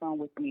you? What's wrong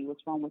with me?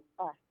 What's wrong with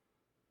us?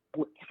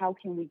 How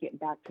can we get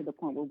back to the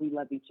point where we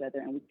love each other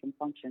and we can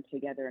function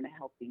together in a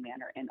healthy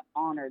manner and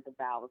honor the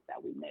vows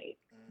that we made?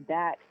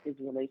 That is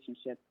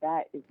relationship.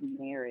 That is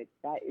marriage.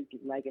 That is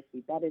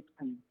legacy. That is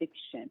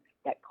conviction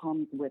that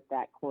comes with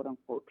that quote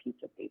unquote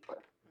piece of paper.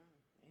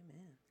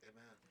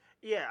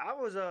 Yeah, I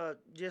was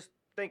just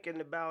thinking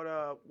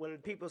about when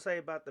people say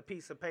about the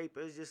piece of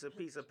paper, it's just a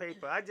piece of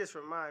paper. I just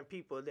remind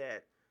people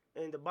that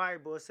in the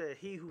Bible it said,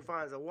 he who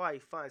finds a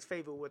wife finds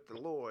favor with the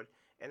Lord.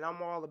 And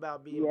I'm all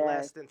about being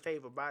blessed and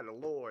favored by the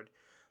Lord.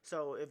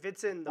 So if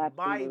it's in the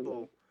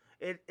Bible,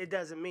 it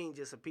doesn't mean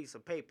just a piece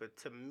of paper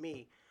to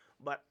me.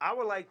 But I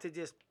would like to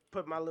just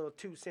put my little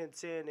 2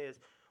 cents in is,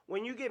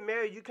 when you get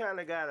married, you kind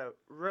of got to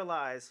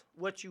realize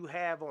what you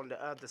have on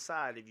the other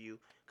side of you.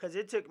 Because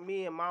it took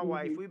me and my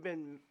wife, we've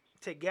been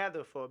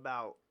together for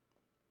about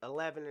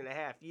 11 and a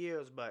half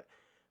years, but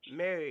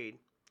married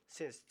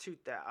since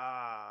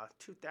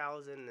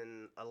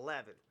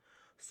 2011.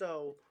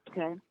 So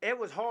it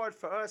was hard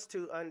for us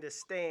to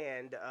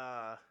understand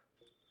that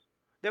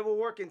we're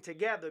working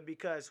together,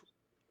 because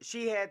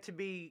she had to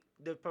be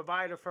the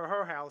provider for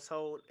her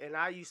household, and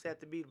I used to have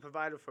to be the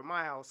provider for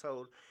my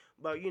household.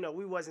 But, you know,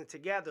 we wasn't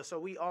together, so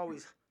we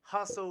always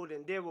hustled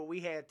and did what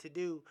we had to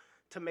do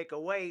to make a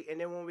way.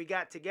 And then when we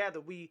got together,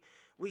 we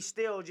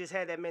still just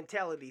had that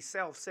mentality,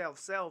 self.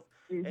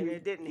 And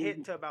it didn't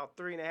hit till about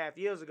 3.5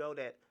 years ago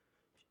that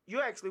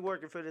you're actually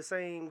working for the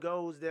same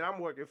goals that I'm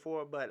working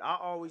for, but I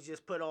always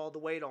just put all the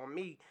weight on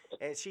me,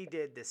 and she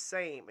did the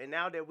same. And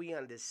now that we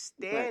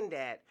understand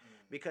that,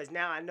 because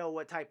now I know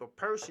what type of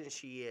person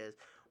she is,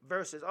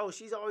 versus, oh,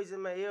 she's always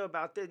in my ear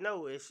about this.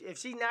 No, if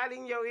she's not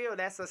in your ear,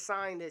 that's a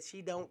sign that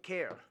she don't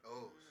care.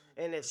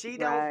 And if she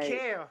don't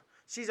care,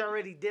 she's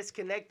already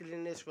disconnected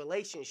in this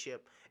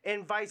relationship,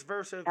 and vice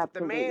versa. If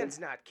the man's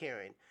not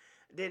caring,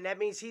 then that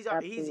means he's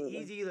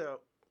either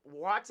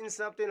watching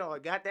something or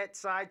got that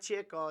side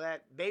chick or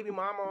that baby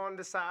mama on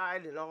the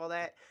side and all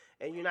that,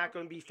 and you're not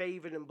going to be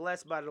favored and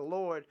blessed by the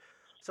Lord.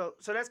 So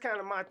that's kind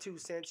of my 2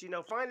 cents. You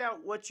know, find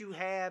out what you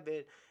have,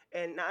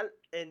 and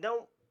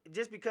don't,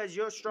 just because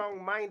you're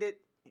strong-minded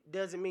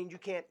doesn't mean you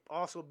can't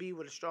also be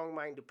with a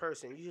strong-minded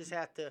person. You just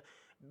have to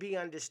be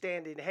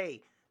understanding,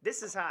 hey,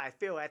 this is how I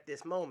feel at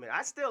this moment.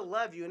 I still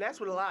love you, and that's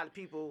what a lot of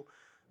people,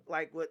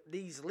 like with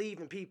these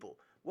leaving people.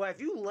 Well,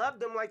 if you love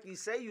them like you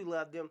say you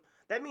love them,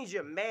 that means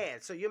you're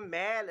mad. So you're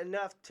mad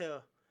enough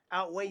to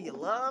outweigh your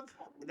love?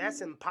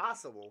 That's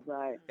impossible.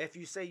 If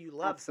you say you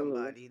love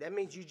somebody, that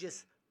means you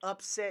just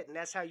upset, and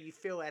that's how you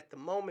feel at the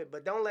moment.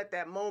 But don't let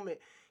that moment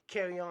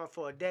carry on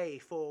for a day,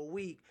 for a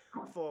week,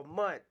 for a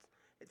month,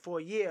 for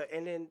a year,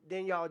 and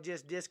then y'all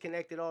just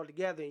disconnected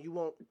altogether, and you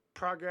won't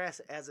progress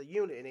as a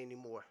unit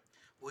anymore.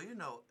 Well, you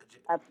know,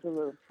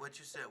 what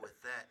you said with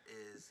that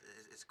is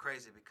it's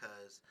crazy,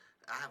 because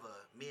I have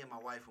me and my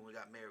wife, when we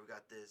got married, we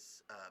got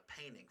this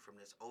painting from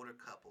this older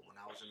couple when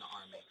I was in the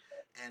Army,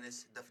 and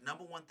it's the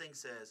number one thing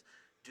says,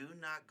 do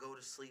not go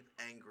to sleep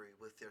angry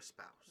with your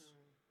spouse.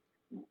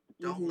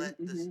 Don't let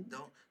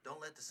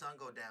the sun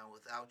go down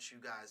without you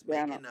guys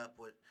making up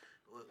with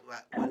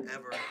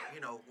whatever,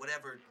 you know,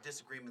 whatever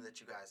disagreement that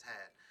you guys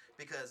had.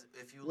 Because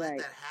if you let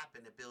that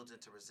happen, it builds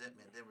into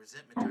resentment. Then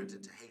resentment turns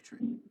into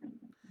hatred.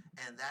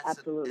 And that's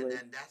a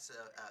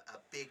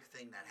big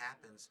thing that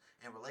happens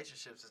in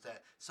relationships, is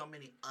that so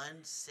many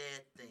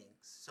unsaid things,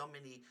 so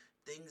many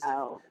things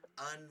of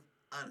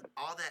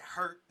all that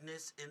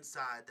hurtness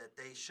inside that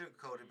they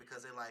sugarcoated,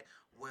 because they're like,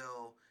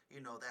 well, you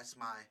know, that's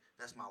my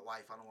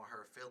wife. I don't want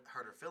her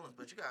hurt her feelings.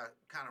 But you gotta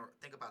kind of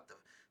think about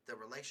the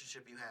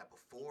relationship you had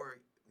before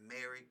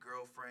married,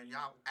 girlfriend.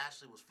 Y'all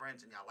actually was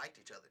friends and y'all liked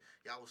each other.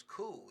 Y'all was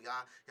cool.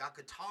 Y'all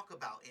could talk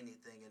about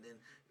anything, and then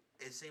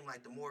it seemed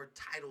like the more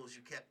titles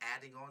you kept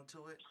adding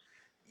onto it,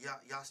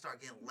 y'all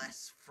start getting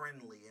less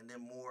friendly, and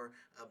then more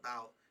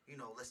about, you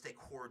know, let's stay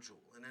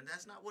cordial. And then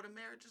that's not what a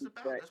marriage is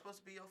about. They're supposed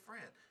to be your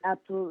friend.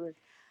 Absolutely.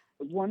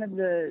 One of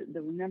the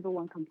number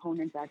one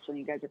components, actually,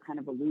 you guys are kind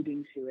of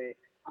alluding to it,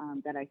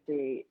 that I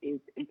say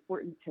is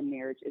important to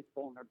marriage is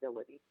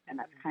vulnerability. And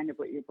that's kind of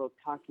what you're both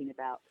talking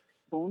about.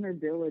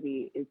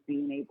 Vulnerability is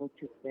being able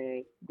to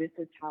say, this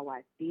is how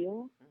I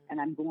feel, and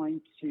I'm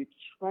going to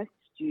trust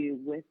you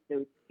with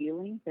those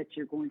feelings, that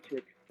you're going to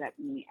accept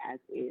me as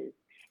is.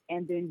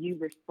 and then you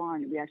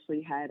respond. We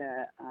actually had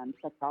a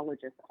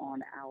sexologist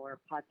on our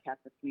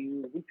podcast a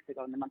few weeks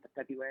ago in the month of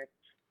February,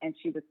 and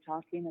she was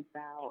talking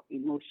about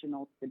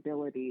emotional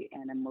stability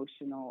and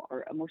emotional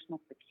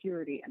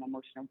security and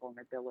emotional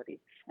vulnerability.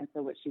 And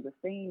so what she was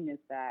saying is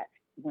that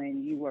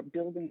when you are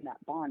building that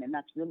bond, and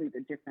that's really the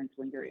difference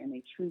when you're in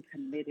a true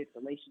committed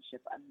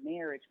relationship, a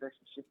marriage versus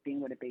just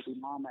being with a baby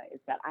mama, is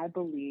that I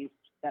believe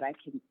that I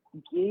can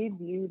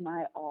give you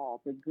my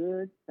all, the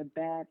good, the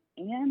bad,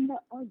 and the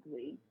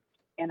ugly,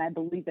 and I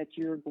believe that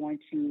you're going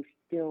to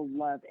still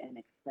love and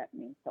accept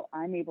me. So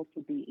I'm able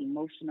to be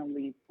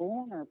emotionally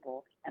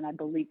vulnerable, and I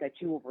believe that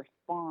you will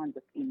respond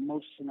with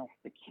emotional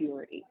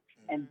security.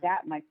 And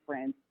that, my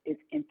friends, is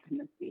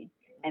intimacy.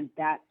 And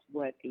that's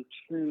what a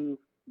true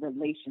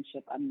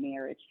relationship, a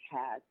marriage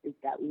has, is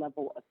that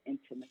level of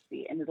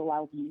intimacy. And it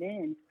allows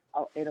men,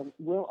 it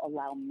will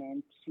allow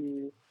men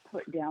to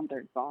put down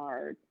their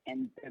guards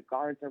and their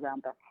guards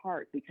around their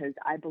heart, because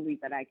I believe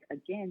that I,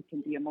 again,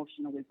 can be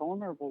emotionally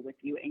vulnerable with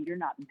you, and you're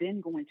not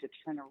then going to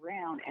turn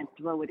around and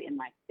throw it in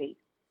my face.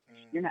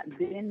 You're not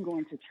then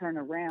going to turn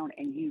around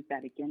and use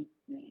that against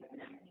me.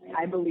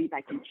 I believe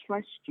I can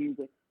trust you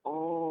with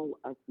all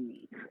of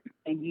me,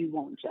 and you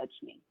won't judge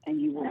me,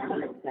 and you will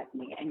not accept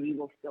me, and you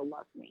will still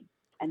love me.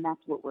 And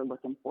that's what we're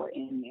looking for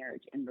in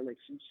marriage and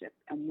relationship.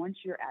 And once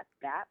you're at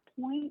that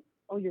point,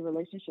 your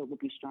relationship will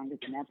be stronger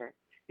than ever,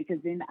 because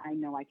then I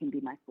know I can be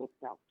my full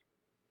self.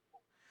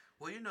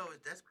 Well,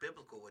 that's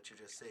biblical what you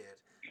just said.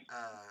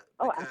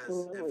 Oh, because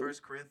absolutely. in 1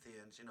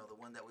 Corinthians, the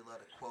one that we love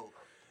to quote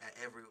at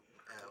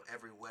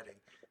every wedding,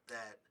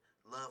 that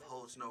love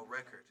holds no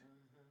record.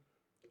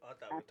 I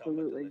thought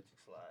Absolutely. we were talking about the electric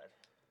slide.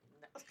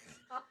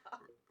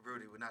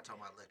 Rudy, we're not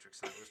talking about electric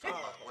slide. We're talking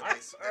about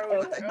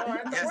what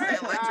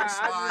the electric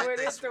slide.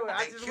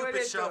 They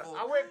Cupid shovel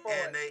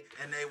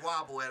and they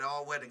wobble at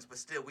all weddings, but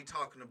still, we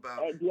talking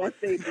about. Yes,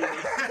 they do.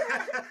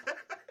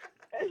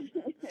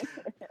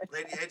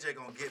 Lady AJ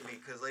gonna get me,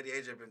 because Lady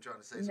AJ been trying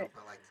to say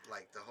something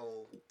like the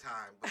whole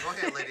time. But go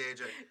ahead, Lady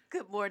AJ.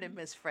 Good morning,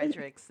 Miss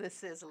Fredericks.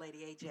 This is Lady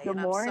AJ. Good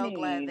and morning. I'm so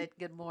glad that.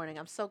 Good morning.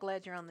 I'm so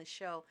glad you're on the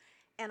show,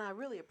 and I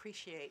really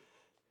appreciate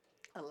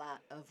a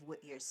lot of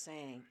what you're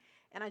saying.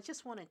 And I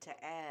just wanted to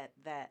add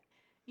that,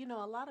 a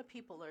lot of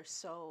people are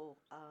so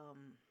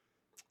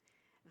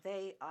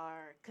they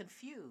are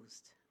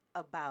confused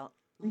about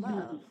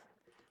love.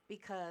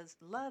 Because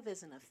love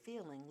isn't a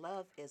feeling.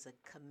 Love is a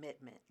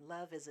commitment.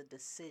 Love is a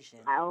decision.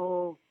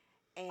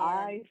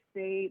 I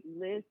say,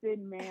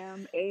 listen,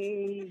 ma'am,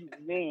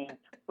 amen.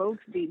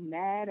 Folks be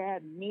mad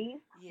at me,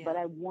 but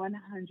I 100%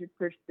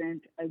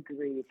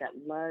 agree that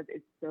love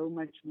is so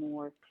much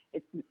more.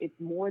 It's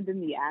more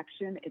than the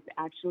action. It's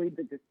actually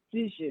the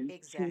decision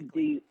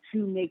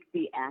to make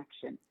the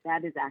action.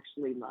 That is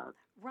actually love.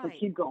 Right. So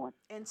keep going.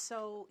 And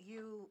so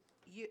you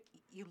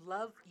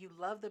love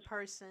the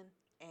person,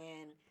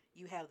 and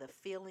you have the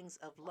feelings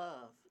of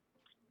love,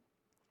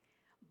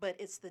 but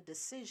it's the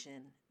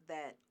decision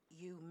that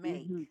you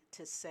make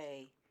to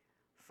say,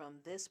 from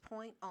this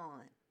point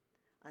on,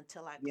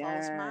 until I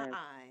close my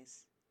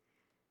eyes,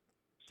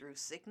 through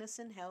sickness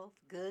and health,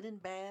 good and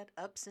bad,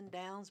 ups and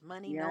downs,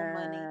 money, no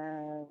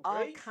money,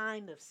 all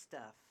kind of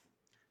stuff.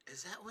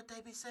 Is that what they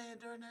be saying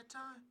during that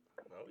time?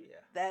 Oh yeah.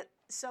 That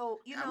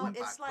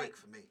it's like,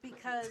 for me.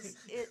 because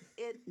it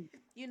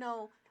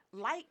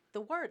like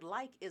the word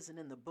like isn't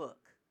in the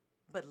book.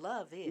 But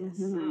love is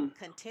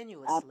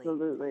continuously.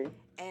 Absolutely.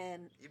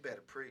 And you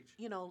better preach.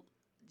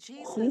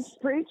 Jesus. He's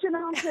preaching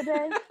on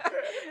today.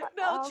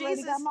 No, I already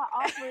Jesus. got my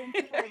offering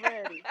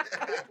ready.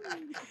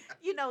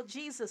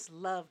 Jesus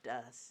loved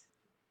us,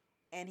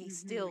 and he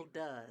still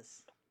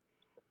does.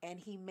 And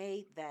he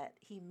made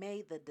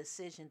the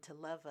decision to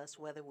love us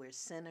whether we're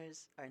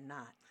sinners or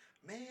not.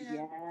 Man.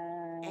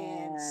 Yeah.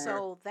 And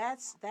so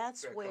that's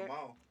where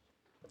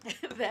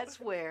that's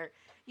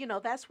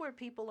where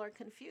people are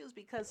confused,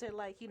 because they're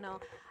like,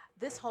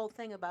 this whole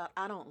thing about,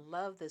 I don't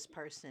love this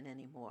person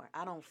anymore.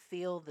 I don't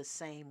feel the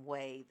same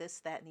way, this,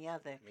 that, and the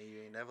other. I mean,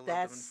 you ain't never loved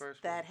them in the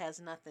first place. That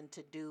has nothing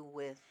to do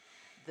with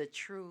the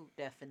true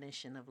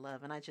definition of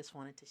love, and I just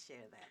wanted to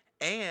share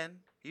that. And,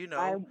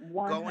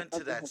 going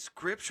to that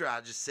scripture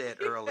I just said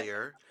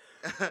earlier,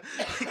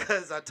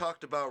 because I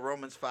talked about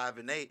Romans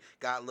 5:8,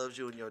 God loves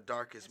you in your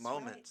darkest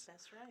moments. Right,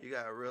 that's right. You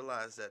got to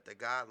realize that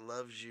God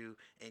loves you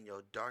in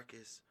your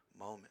darkest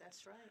moments.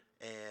 That's right.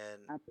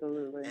 And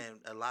absolutely. And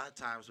a lot of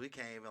times we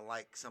can't even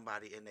like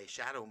somebody in their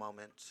shadow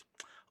moments,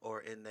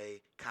 or in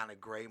they kind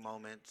of gray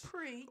moments,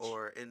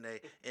 or in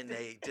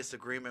they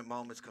disagreement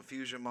moments,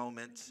 confusion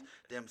moments.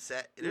 Them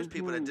sad. There's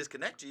people that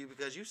disconnect you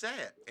because you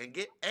sad and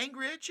get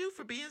angry at you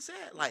for being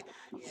sad. Like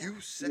you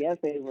sad. Yes,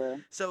 they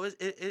will. So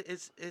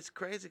it's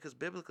crazy, because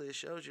biblically it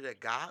shows you that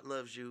God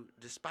loves you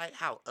despite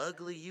how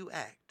ugly you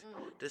act,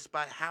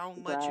 despite how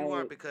much you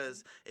are.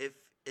 Because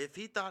if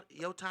He thought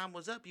your time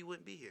was up, you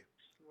wouldn't be here.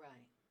 Right.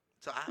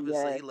 So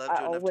obviously He loved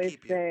you enough to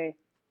keep you.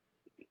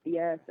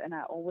 Yes, and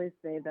I always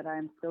say that I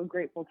am so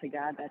grateful to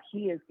God that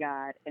He is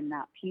God and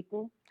not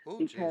people,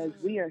 because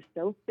we are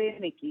so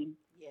finicky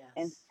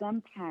and Yes.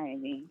 some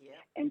timing. Yep.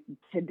 And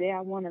today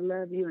I want to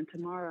love you, and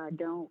tomorrow I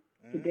don't.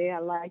 Today I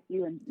like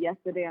you, and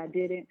yesterday I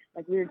didn't.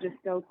 Like, we're just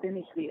so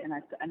finicky, and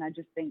I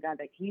just thank God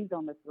that He's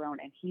on the throne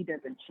and He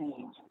doesn't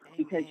change.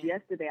 Because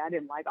yesterday I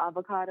didn't like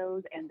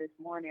avocados, and this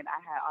morning I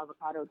had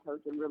avocado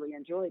toast and really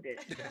enjoyed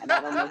it, and I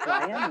don't know who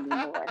I am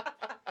anymore.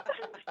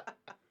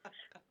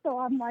 So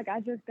I'm like,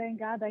 I just thank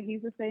God that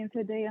He's the same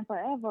today and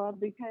forever,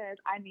 because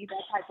I need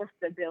that type of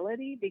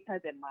stability,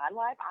 because in my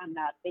life I'm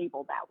not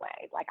stable that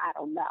way. Like, I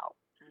don't know.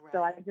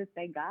 So I just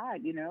thank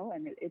God,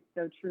 and it's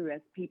so true.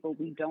 As people,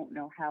 we don't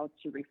know how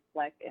to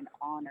reflect and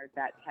honor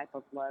that type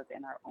of love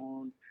in our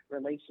own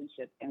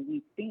relationships. And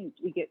we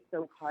get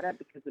so caught up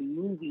because the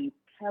movies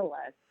tell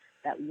us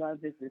that love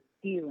is this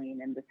feeling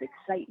and this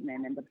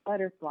excitement and the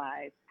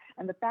butterflies.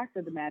 And the fact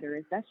of the matter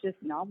is, that's just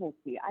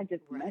novelty. I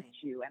just met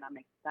you and I'm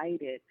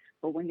excited.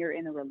 But when you're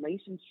in a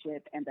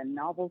relationship and the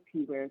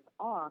novelty wears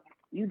off,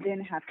 you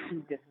then have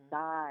to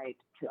decide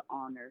to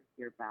honor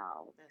your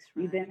vows.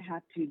 You then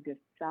have to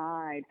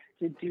decide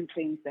to do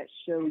things that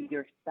show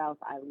your spouse,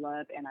 I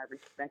love and I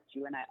respect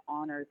you and I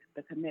honor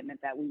the commitment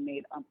that we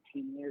made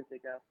umpteen years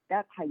ago.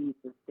 That's how you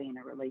sustain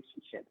a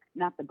relationship,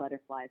 not the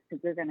butterflies,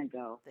 because they're going to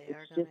go.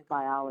 It's just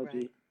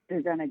biology.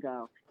 They're going to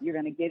go. You're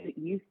going to get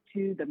used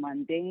to the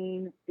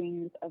mundane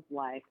things of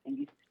life, and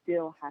you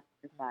still have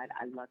to decide,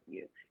 I love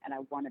you and I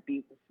want to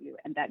be with you.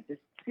 And that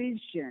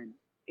decision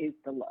is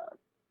the love.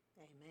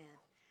 Amen.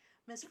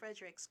 Ms.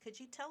 Fredericks, could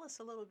you tell us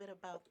a little bit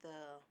about the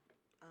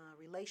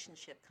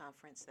relationship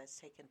conference that's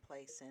taking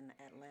place in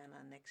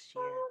Atlanta next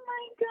year? Oh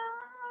my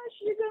gosh,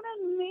 you're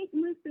going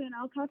to listen,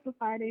 I'll talk for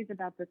 5 days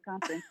about this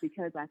conference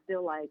because I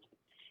feel like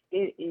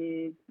it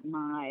is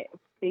my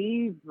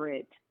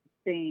favorite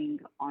thing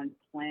on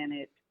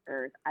planet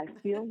Earth. I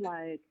feel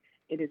like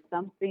it is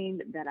something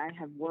that I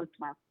have worked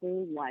my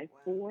whole life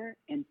for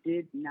and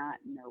did not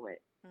know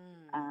it.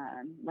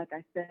 Like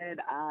I said,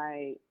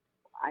 I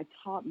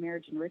taught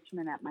marriage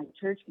enrichment at my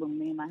church when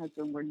me and my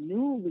husband were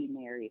newly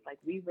married. Like,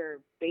 we were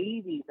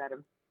babies out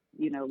of,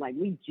 like,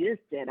 we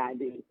just said I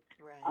do.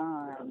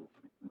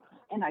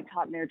 And I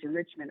taught marriage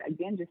enrichment,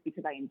 again, just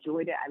because I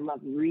enjoyed it. I love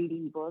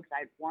reading books.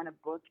 I won a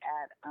book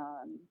at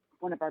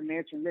one of our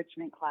marriage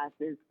enrichment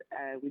classes.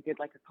 We did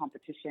like a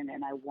competition,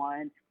 and I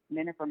won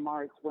Men Are From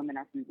Mars, Women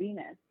Are From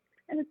Venus.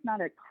 And it's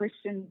not a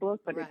Christian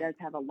book, but it does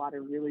have a lot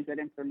of really good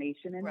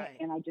information in it.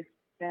 And I just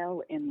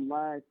fell in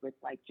love with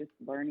like just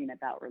learning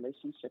about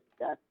relationship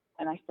stuff.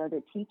 And I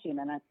started teaching,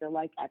 and I feel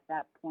like at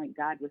that point,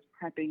 God was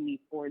prepping me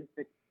for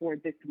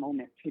this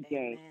moment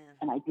today,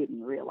 and I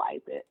didn't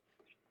realize it.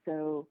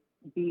 So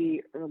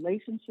the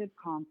relationship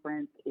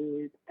conference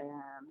is,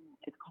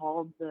 it's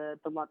called the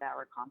Love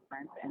Hour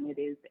Conference, and it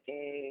is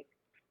a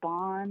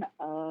spawn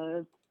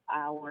of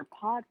our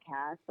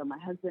podcast. So my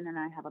husband and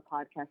I have a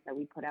podcast that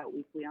we put out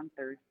weekly on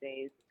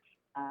Thursdays,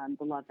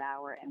 the Love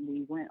Hour, and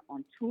we went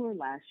on tour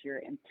last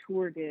year and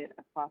toured it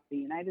across the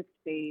United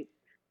States.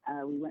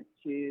 We went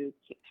to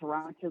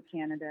Toronto,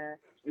 Canada.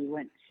 We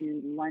went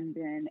to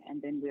London,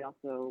 and then we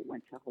also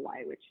went to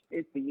Hawaii, which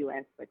is the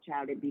U.S., but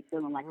child, it'd be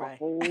feeling like a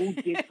whole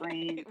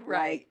different,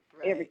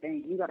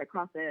 everything. You got to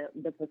cross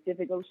the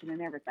Pacific Ocean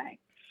and everything.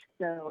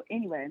 So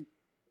anyway,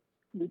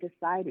 we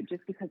decided,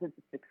 just because of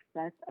the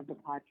success of the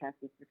podcast,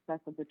 the success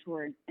of the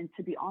tour, and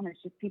to be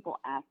honest, just people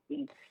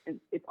asking,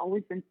 it's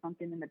always been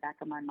something in the back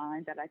of my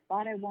mind that I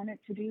thought I wanted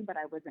to do, but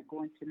I wasn't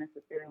going to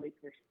necessarily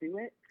pursue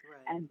it.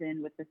 And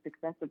then with the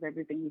success of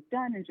everything we've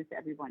done and just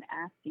everyone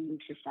asking,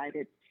 we've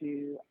decided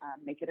to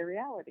make it a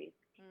reality.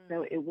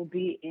 So it will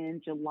be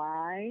in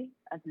July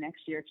of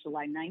next year,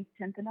 July 9th,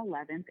 10th, and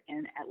 11th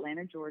in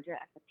Atlanta, Georgia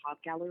at the Pop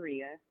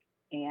Galleria.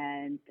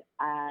 And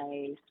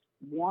I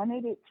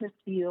wanted it to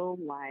feel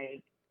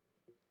like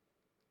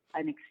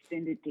an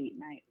extended date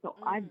night. So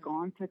I've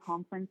gone to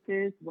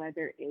conferences,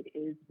 whether it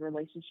is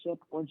relationship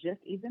or just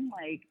even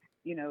like,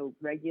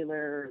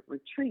 regular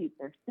retreats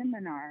or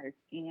seminars,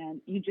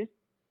 and you just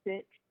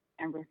sit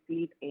and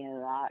receive a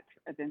lot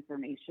of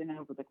information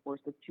over the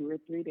course of 2 or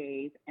 3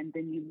 days, and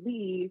then you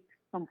leave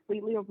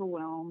completely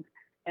overwhelmed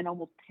and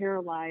almost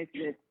paralyzed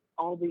with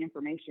all the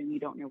information. You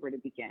don't know where to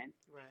begin.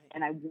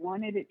 And I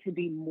wanted it to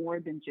be more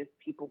than just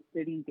people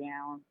sitting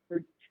down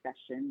for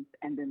sessions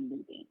and then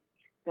leaving.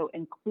 So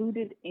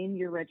included in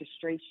your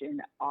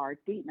registration are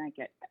date night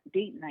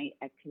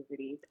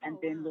activities, and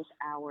then with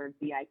our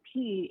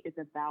VIP is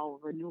a vow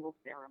renewal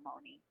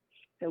ceremony.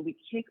 So we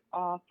kick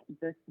off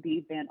the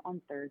event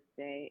on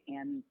Thursday,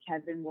 and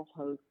Kevin will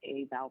host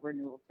a vow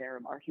renewal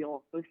ceremony, or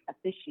he'll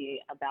officiate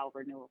a vow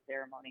renewal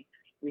ceremony.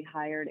 We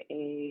hired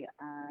a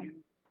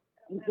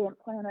event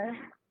planner.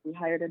 We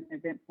hired an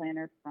event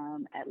planner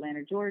from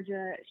Atlanta,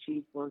 Georgia.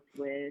 She's worked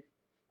with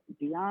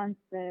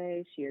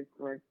Beyonce. She has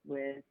worked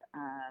with,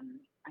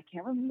 I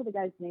can't remember the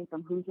guy's name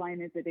from Whose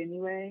Line Is It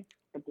Anyway?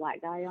 The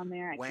black guy on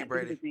there. I can't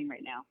think of his name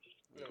right now.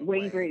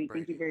 Wayne Brady,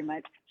 thank you very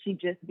much. She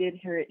just did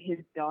his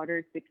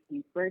daughter's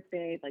 16th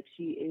birthday. Like,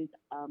 she is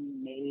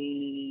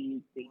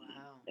amazing.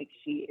 Like,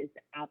 she is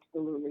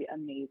absolutely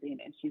amazing.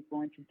 And she's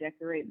going to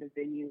decorate the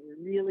venue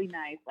really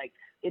nice. Like,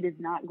 it is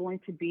not going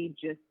to be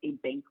just a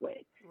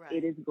banquet.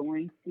 it is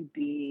going to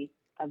be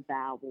a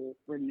vow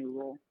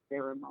renewal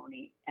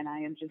ceremony, and I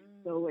am just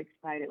so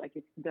excited. Like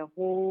it's the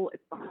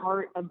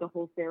heart of the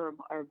whole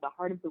ceremony, or the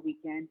heart of the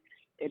weekend.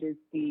 It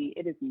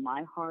is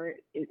my heart.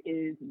 It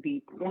is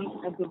the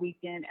point of the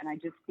weekend, and I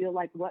just feel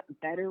like what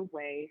better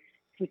way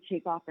to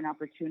kick off an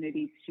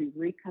opportunity to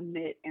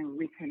recommit and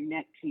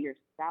reconnect to your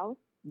spouse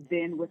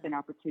than with an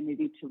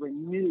opportunity to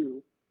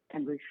renew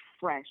and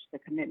refresh the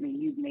commitment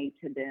you've made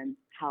to them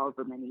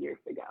however many years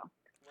ago.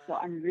 So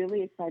I'm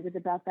really excited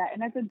about that.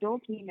 And as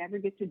adults, we never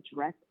get to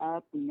dress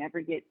up. We never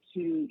get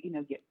to,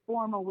 get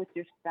formal with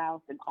your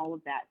spouse and all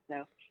of that.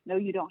 So no,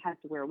 you don't have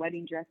to wear a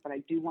wedding dress, but I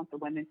do want the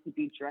women to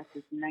be dressed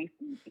as nice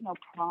and,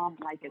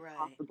 prom-like as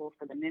possible,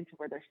 for the men to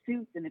wear their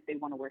suits. And if they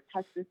want to wear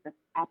tuxes, that's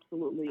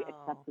absolutely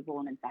acceptable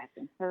and in fact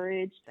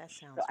encouraged. That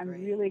sounds So I'm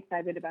really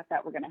excited about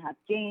that. We're going to have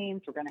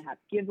games. We're going to have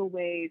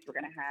giveaways. We're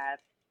going to have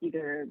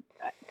either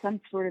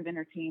some sort of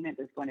entertainment.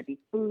 There's going to be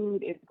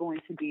food. It's going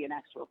to be an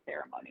actual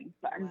ceremony.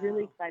 So I'm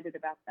really excited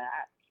about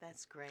that.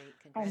 That's great.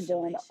 And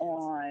Congratulations. then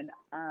on,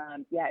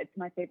 it's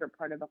my favorite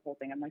part of the whole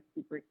thing. I'm like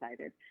super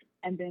excited.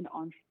 And then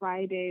on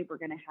Friday, we're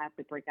going to have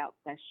the breakout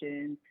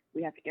session.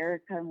 We have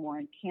Erica and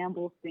Warren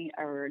Campbell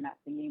speaking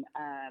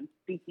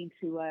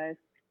to us.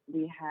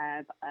 We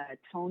have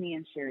Tony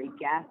and Sherry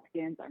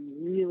Gaskins.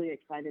 I'm really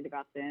excited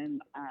about them.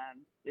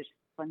 They're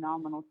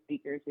phenomenal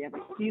speakers. We have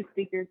a few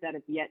speakers that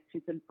have yet to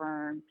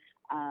confirm,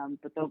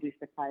 but they'll be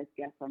surprise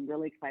guests. I'm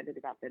really excited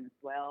about them as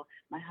well.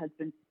 My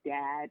husband's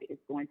dad is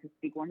going to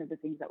speak. One of the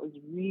things that was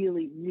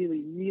really,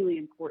 really, really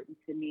important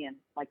to me and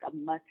like a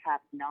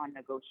must-have,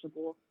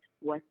 non-negotiable,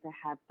 was to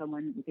have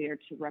someone there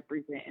to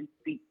represent and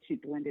speak to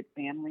blended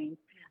families.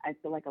 I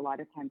feel like a lot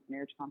of times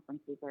marriage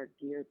conferences are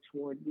geared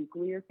toward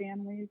nuclear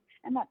families,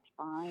 and that's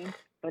fine.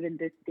 But in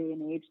this day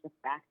and age, the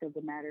fact of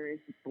the matter is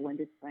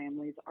blended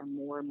families are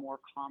more and more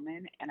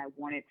common, and I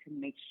wanted to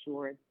make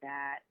sure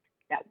that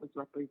that was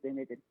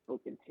represented and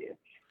spoken to.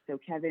 So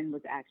Kevin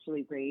was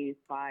actually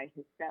raised by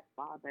his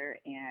stepfather,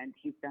 and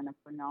he's done a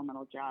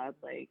phenomenal job.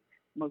 Like,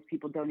 most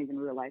people don't even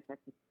realize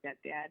that's his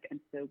stepdad. And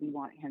so we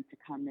want him to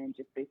come in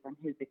just based on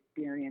his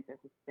experience as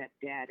a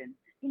stepdad and,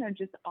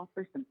 just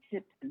offer some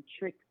tips and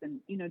tricks and,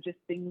 just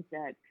things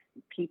that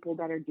people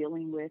that are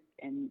dealing with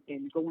and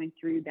going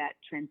through that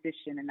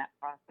transition and that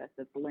process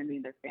of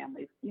blending their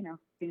families,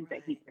 things that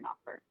he can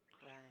offer.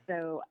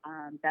 So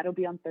that'll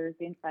be on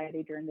Thursday and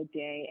Friday during the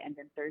day. And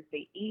then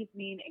Thursday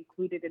evening,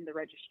 included in the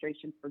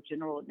registration for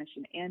general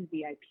admission and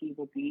VIP,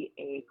 will be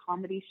a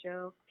comedy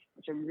show,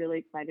 which I'm really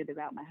excited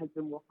about. My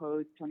husband will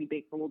host. Tony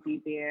Baker will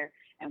be there.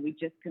 And we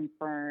just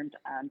confirmed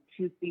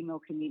 2 female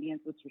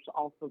comedians, which was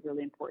also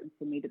really important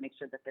to me to make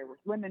sure that there were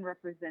women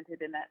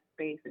represented in that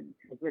space. And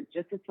we're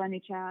just as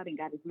funny, child, and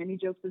got as many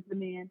jokes as the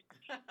men.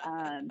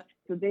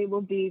 So they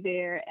will be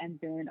there. And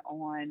then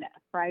on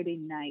Friday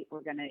night,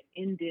 we're going to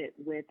end it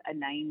with a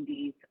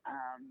 90s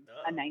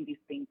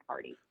theme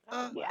party.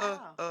 Yes,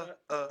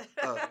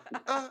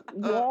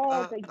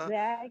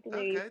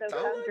 exactly. Okay, so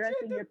come dressed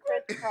in your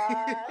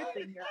crisscross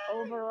and your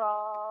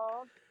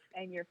overalls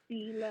and your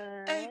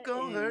fila. Ain't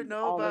gonna hurt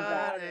all of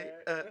that.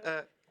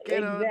 nobody.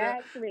 Get on there.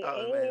 Exactly.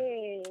 Oh,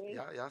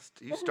 man.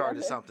 You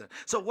started something.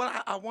 So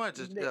what I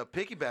wanted to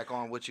piggyback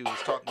on what you was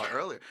talking about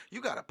earlier.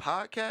 You got a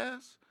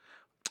podcast?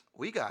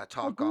 We got to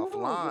talk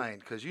offline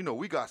because,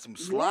 we got some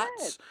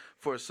slots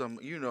for some,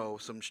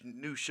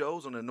 new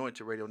shows on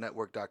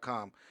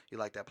anointedradionetwork.com. You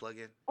like that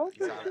plug-in? Oh,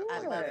 for sure.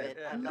 I love it.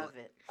 I love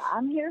it.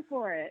 I'm here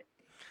for it.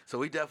 So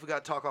we definitely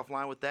got to talk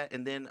offline with that.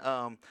 And then,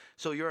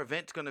 so your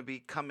event's going to be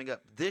coming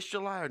up this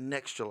July or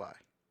next July?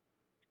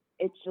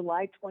 It's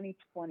July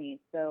 2020.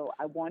 So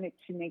I wanted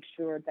to make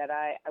sure that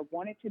I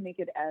wanted to make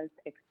it as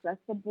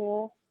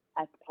accessible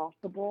as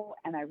possible.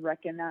 And I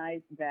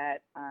recognize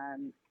that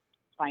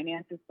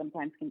finances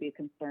sometimes can be a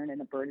concern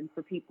and a burden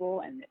for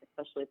people, and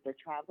especially if they're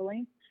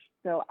traveling.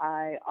 So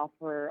I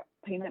offer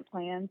payment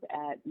plans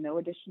at no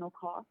additional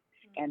cost,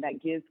 and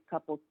that gives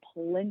couples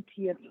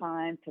plenty of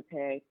time to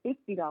pay $50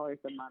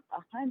 a month,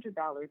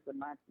 $100 a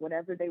month,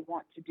 whatever they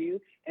want to do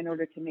in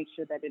order to make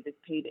sure that it is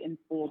paid in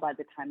full by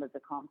the time of the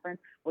conference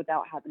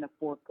without having to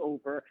fork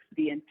over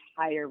the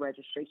entire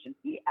registration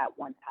fee at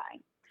one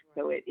time.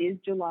 So it is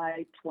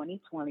July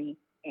 2020.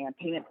 And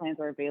payment plans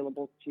are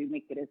available to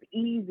make it as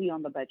easy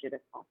on the budget as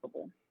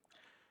possible.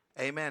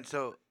 Amen.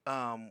 So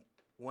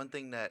one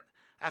thing that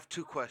I have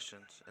 2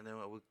 questions, and then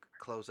we'll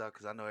close out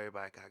because I know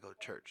everybody got to go to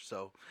church.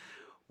 So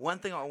one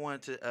thing I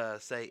wanted to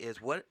say is,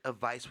 what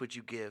advice would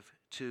you give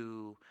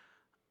to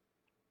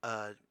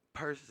a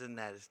person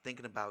that is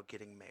thinking about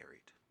getting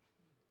married?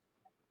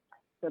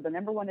 So the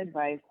number one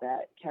advice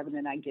that Kevin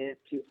and I give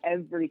to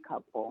every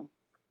couple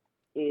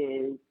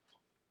is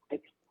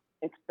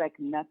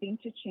expect nothing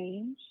to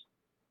change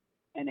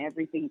and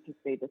everything to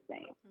stay the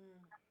same.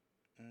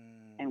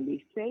 And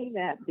we say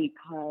that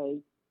because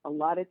a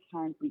lot of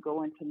times we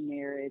go into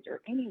marriage or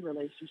any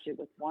relationship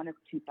with one of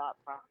 2 thought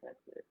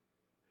processes.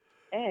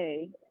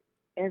 A,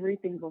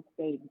 everything will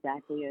stay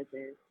exactly as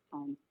is.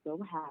 I'm so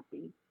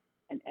happy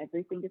and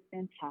everything is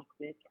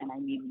fantastic and I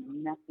need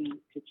nothing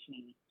to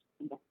change.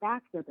 And the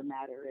fact of the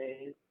matter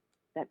is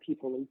that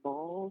people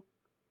evolve,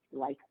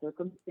 life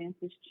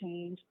circumstances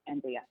change,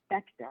 and they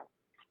affect us,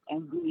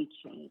 and we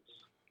change.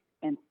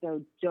 And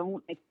so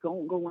don't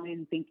go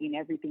in thinking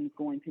everything's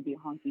going to be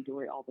hunky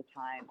dory all the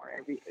time, or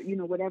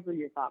whatever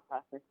your thought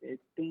process is,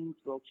 things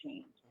will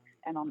change.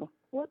 And on the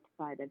flip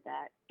side of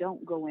that,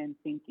 don't go in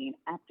thinking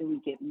after we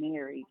get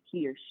married,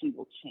 he or she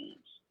will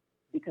change,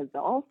 because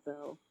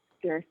also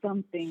there are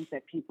some things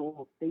that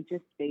they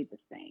just stay the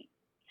same.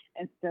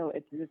 And so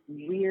it's this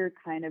weird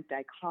kind of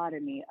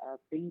dichotomy of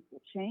things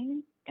will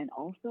change and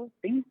also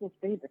things will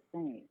stay the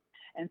same.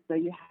 And so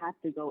you have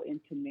to go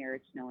into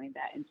marriage knowing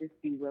that, and just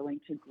be willing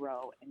to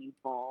grow and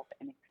evolve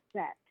and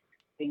accept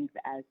things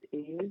as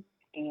is,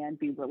 and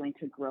be willing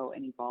to grow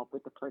and evolve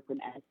with the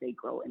person as they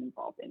grow and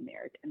evolve in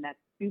marriage. And that's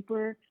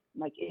super,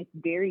 it's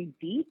very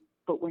deep,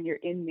 but when you're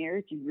in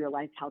marriage, you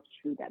realize how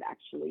true that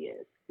actually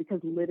is.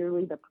 Because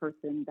literally the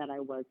person that I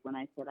was when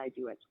I said I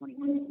do at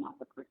 21 is not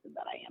the person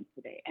that I am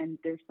today. And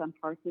there's some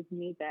parts of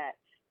me that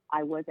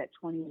I was at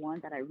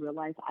 21 that I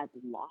realize I've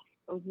lost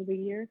over the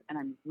years, and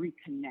I'm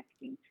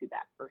reconnecting to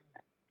that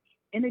person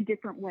in a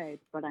different way,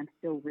 but I'm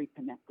still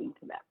reconnecting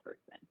to that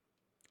person.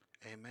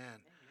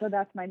 Amen. So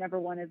that's my number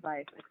one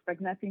advice.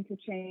 Expect nothing to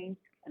change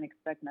and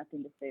expect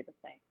nothing to stay the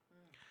same.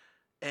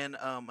 And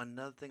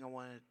another thing I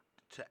wanted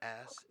to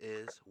ask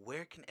is,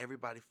 where can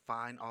everybody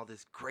find all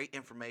this great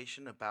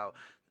information about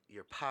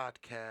your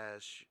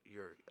podcast,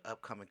 your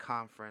upcoming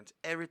conference,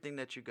 everything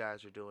that you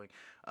guys are doing?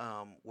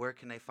 Where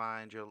can they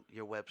find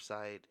your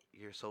website,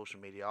 your social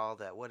media, all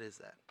that? What is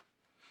that?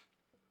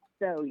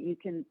 So you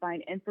can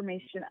find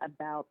information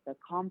about the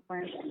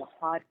conference and the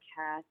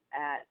podcast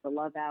at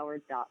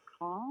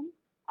thelovehour.com.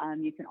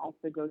 You can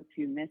also go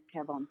to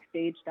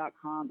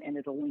misskevonstage.com, and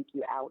it'll link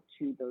you out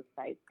to those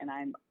sites. And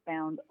I'm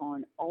found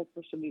on all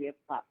social media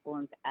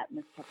platforms at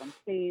Miss Kev on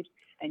Stage,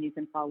 and you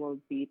can follow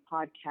the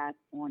podcast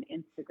on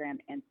Instagram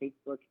and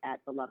Facebook at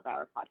The Love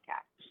Hour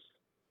Podcast.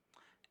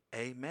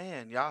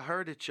 Amen. Y'all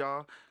heard it,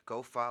 y'all.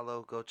 Go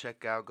follow, go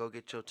check out, go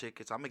get your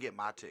tickets. I'm going to get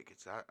my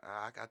tickets.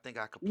 I think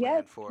I could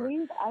plan for it.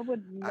 Yes, please. I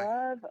would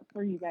love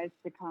for you guys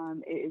to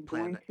come. It is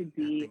going to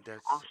be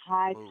a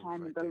high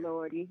time in the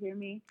Lord. You hear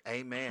me?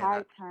 Amen.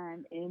 High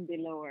time in the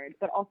Lord,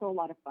 but also a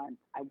lot of fun.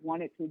 I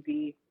want it to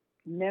be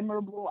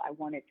memorable. I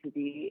want it to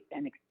be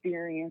an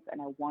experience, and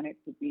I want it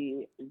to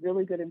be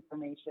really good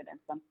information and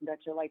something that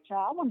you're like,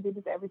 child, I want to do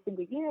this every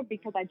single year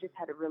because I just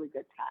had a really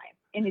good time,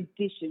 in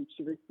addition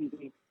to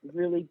receiving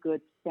really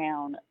good,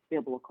 sound,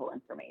 biblical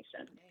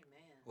information.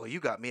 Well, you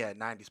got me at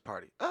 90s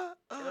party.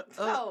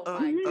 Oh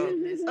my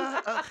goodness.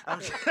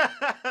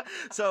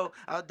 So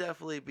I'll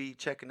definitely be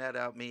checking that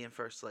out. Me and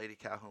First Lady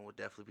Calhoun will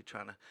definitely be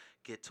trying to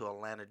get to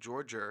Atlanta,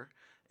 Georgia,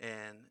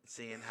 and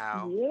seeing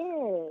how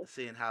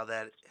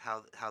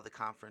the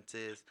conference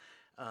is.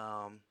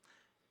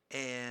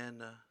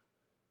 And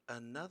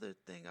another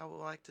thing I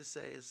would like to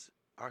say is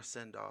our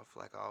send off,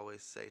 like I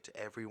always say to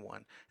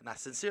everyone, and I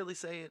sincerely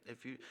say it.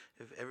 If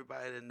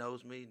everybody that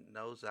knows me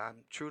knows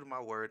I'm true to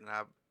my word, and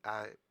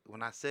I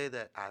when I say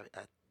that, I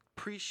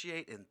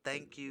appreciate and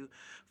thank you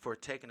for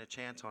taking a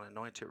chance on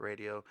Anointed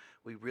Radio.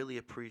 We really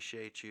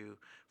appreciate you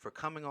for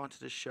coming onto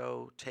the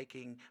show,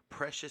 taking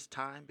precious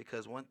time,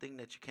 because one thing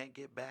that you can't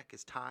get back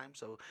is time.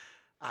 So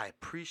I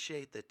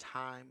appreciate the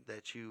time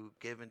that you've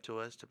given to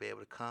us to be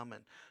able to come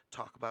and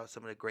talk about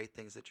some of the great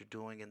things that you're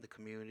doing in the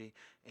community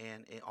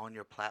and on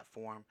your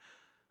platform.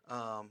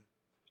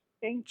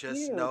 Thank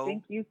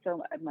you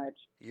so much.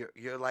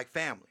 You're like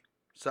family.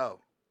 So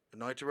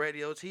Anointed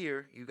Radio's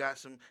here. You got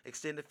some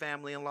extended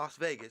family in Las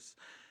Vegas.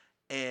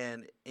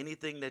 And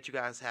anything that you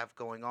guys have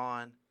going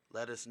on,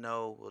 let us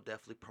know. We'll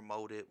definitely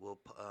promote it. We'll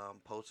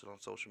post it on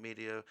social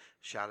media,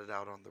 shout it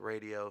out on the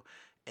radio,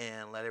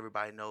 and let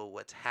everybody know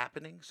what's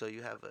happening. So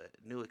you have a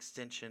new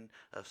extension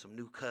of some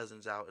new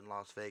cousins out in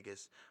Las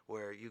Vegas,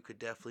 where you could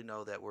definitely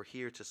know that we're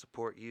here to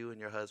support you and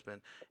your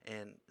husband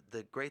and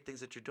the great things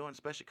that you're doing,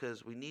 especially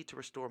because we need to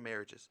restore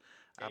marriages.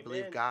 Amen. I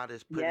believe God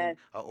is putting an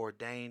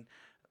ordained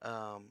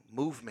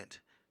movement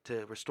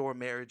to restore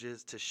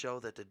marriages, to show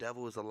that the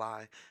devil is a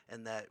lie,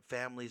 and that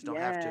families don't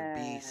have to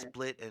be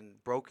split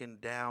and broken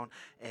down,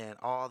 and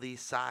all these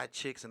side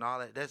chicks and all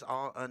that. That's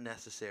all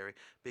unnecessary,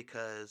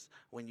 because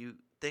when you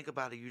think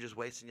about it, you're just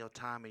wasting your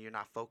time and you're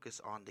not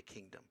focused on the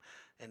kingdom.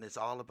 And it's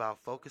all about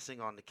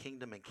focusing on the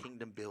kingdom and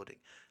kingdom building.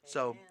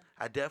 So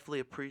I definitely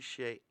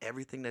appreciate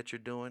everything that you're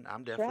doing.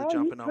 I'm definitely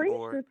jumping on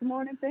board this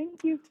morning.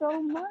 Thank you so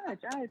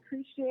much. I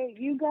appreciate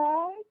you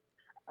guys.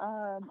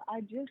 I'm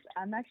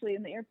actually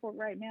in the airport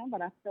right now,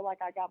 but I feel like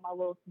I got my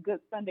little good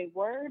Sunday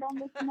word on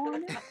this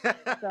morning.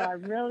 So I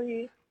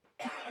really,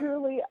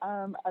 truly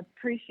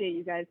appreciate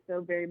you guys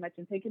so very much,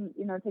 and taking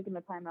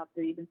the time out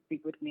to even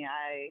speak with me.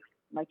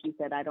 Like you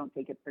said, I don't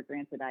take it for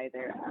granted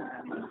either.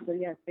 So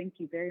yes, thank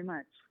you very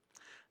much.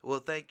 Well,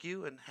 thank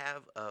you, and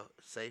have a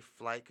safe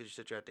flight, because you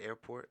said you're at the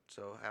airport.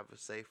 So have a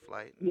safe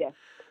flight. Yes.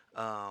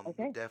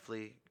 Okay.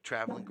 Definitely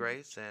traveling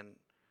grace, and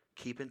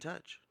keep in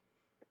touch.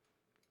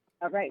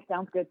 All right,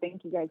 sounds good.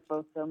 Thank you guys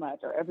both so much,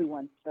 or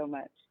everyone so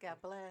much. God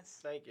bless.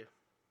 Thank you.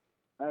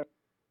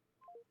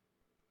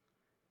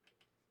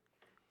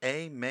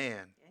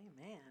 Amen.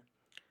 Amen.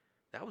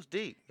 That was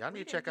deep. Y'all We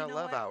need to didn't- check out you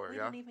know Love what? Hour, We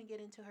y'all. didn't even get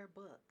into her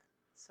book,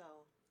 so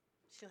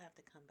she'll have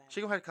to come back.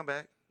 She gonna have to come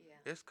back. Yeah.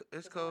 It's 'Cause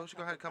I cool. wanna She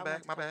gonna have to talk- come I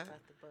back. wanna My talk bad.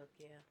 about the book,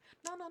 yeah.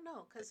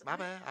 No, because My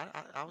bad.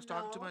 I was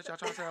talking too No. much. Y'all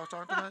trying to say I was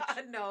talking too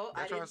much? No,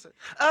 I Y'all trying didn't. to say,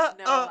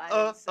 No, I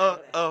didn't say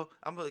that.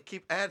 I'm gonna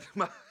keep adding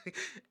my.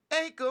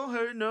 Ain't gonna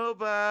hurt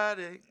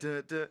nobody.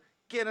 Duh, duh.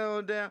 Get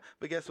on down.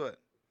 But guess what?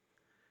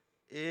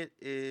 It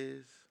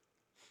is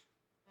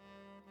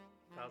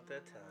About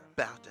that time.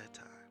 about that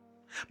time.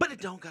 But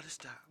it don't gotta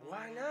stop.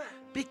 Why not?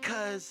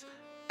 Because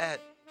at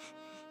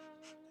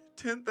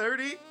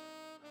 10:30.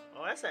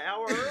 Oh, that's an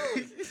hour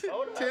early.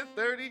 Hold up.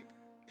 10:30.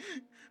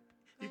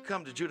 You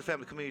come to Judah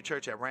Family Community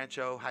Church at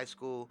Rancho High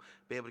School,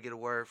 be able to get a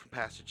word from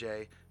Pastor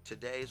Jay.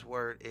 Today's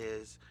word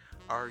is,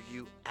 are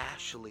you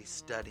actually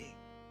studying?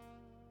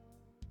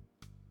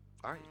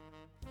 Are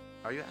you?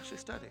 Are you actually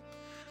studying?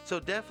 So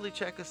definitely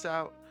check us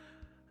out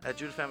at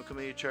Judah Family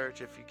Community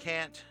Church. If you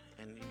can't,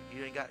 and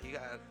you got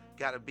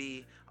to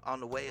be on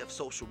the way of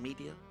social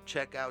media,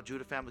 check out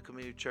Judah Family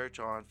Community Church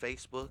on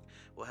Facebook.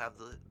 We'll have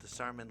the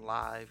sermon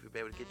live. We'll be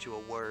able to get you a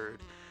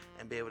word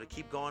and be able to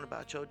keep going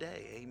about your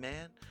day.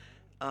 Amen.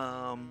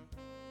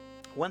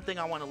 One thing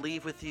I want to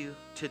leave with you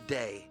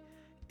today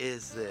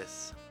is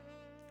this.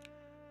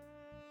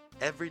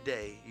 Every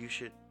day you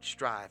should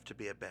strive to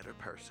be a better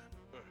person.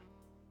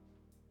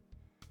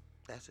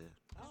 That's it.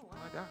 Oh, wow.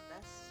 I got.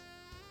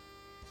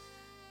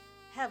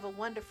 Have a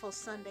wonderful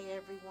Sunday,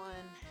 everyone,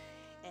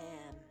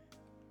 and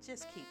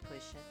just keep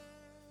pushing.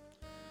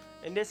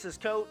 And this is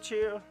Coach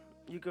here.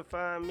 You can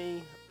find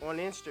me on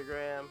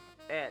Instagram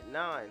at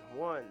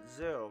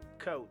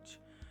 910coach.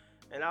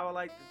 And I would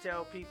like to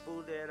tell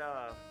people that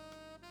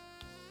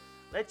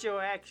let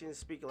your actions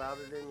speak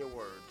louder than your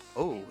words.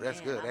 Oh, that's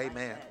good. I like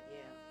Amen. that. Yeah,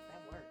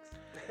 that works.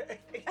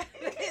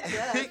 It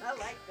does. I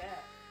like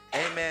that.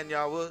 Amen,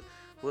 y'all.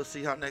 We'll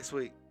see y'all next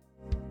week.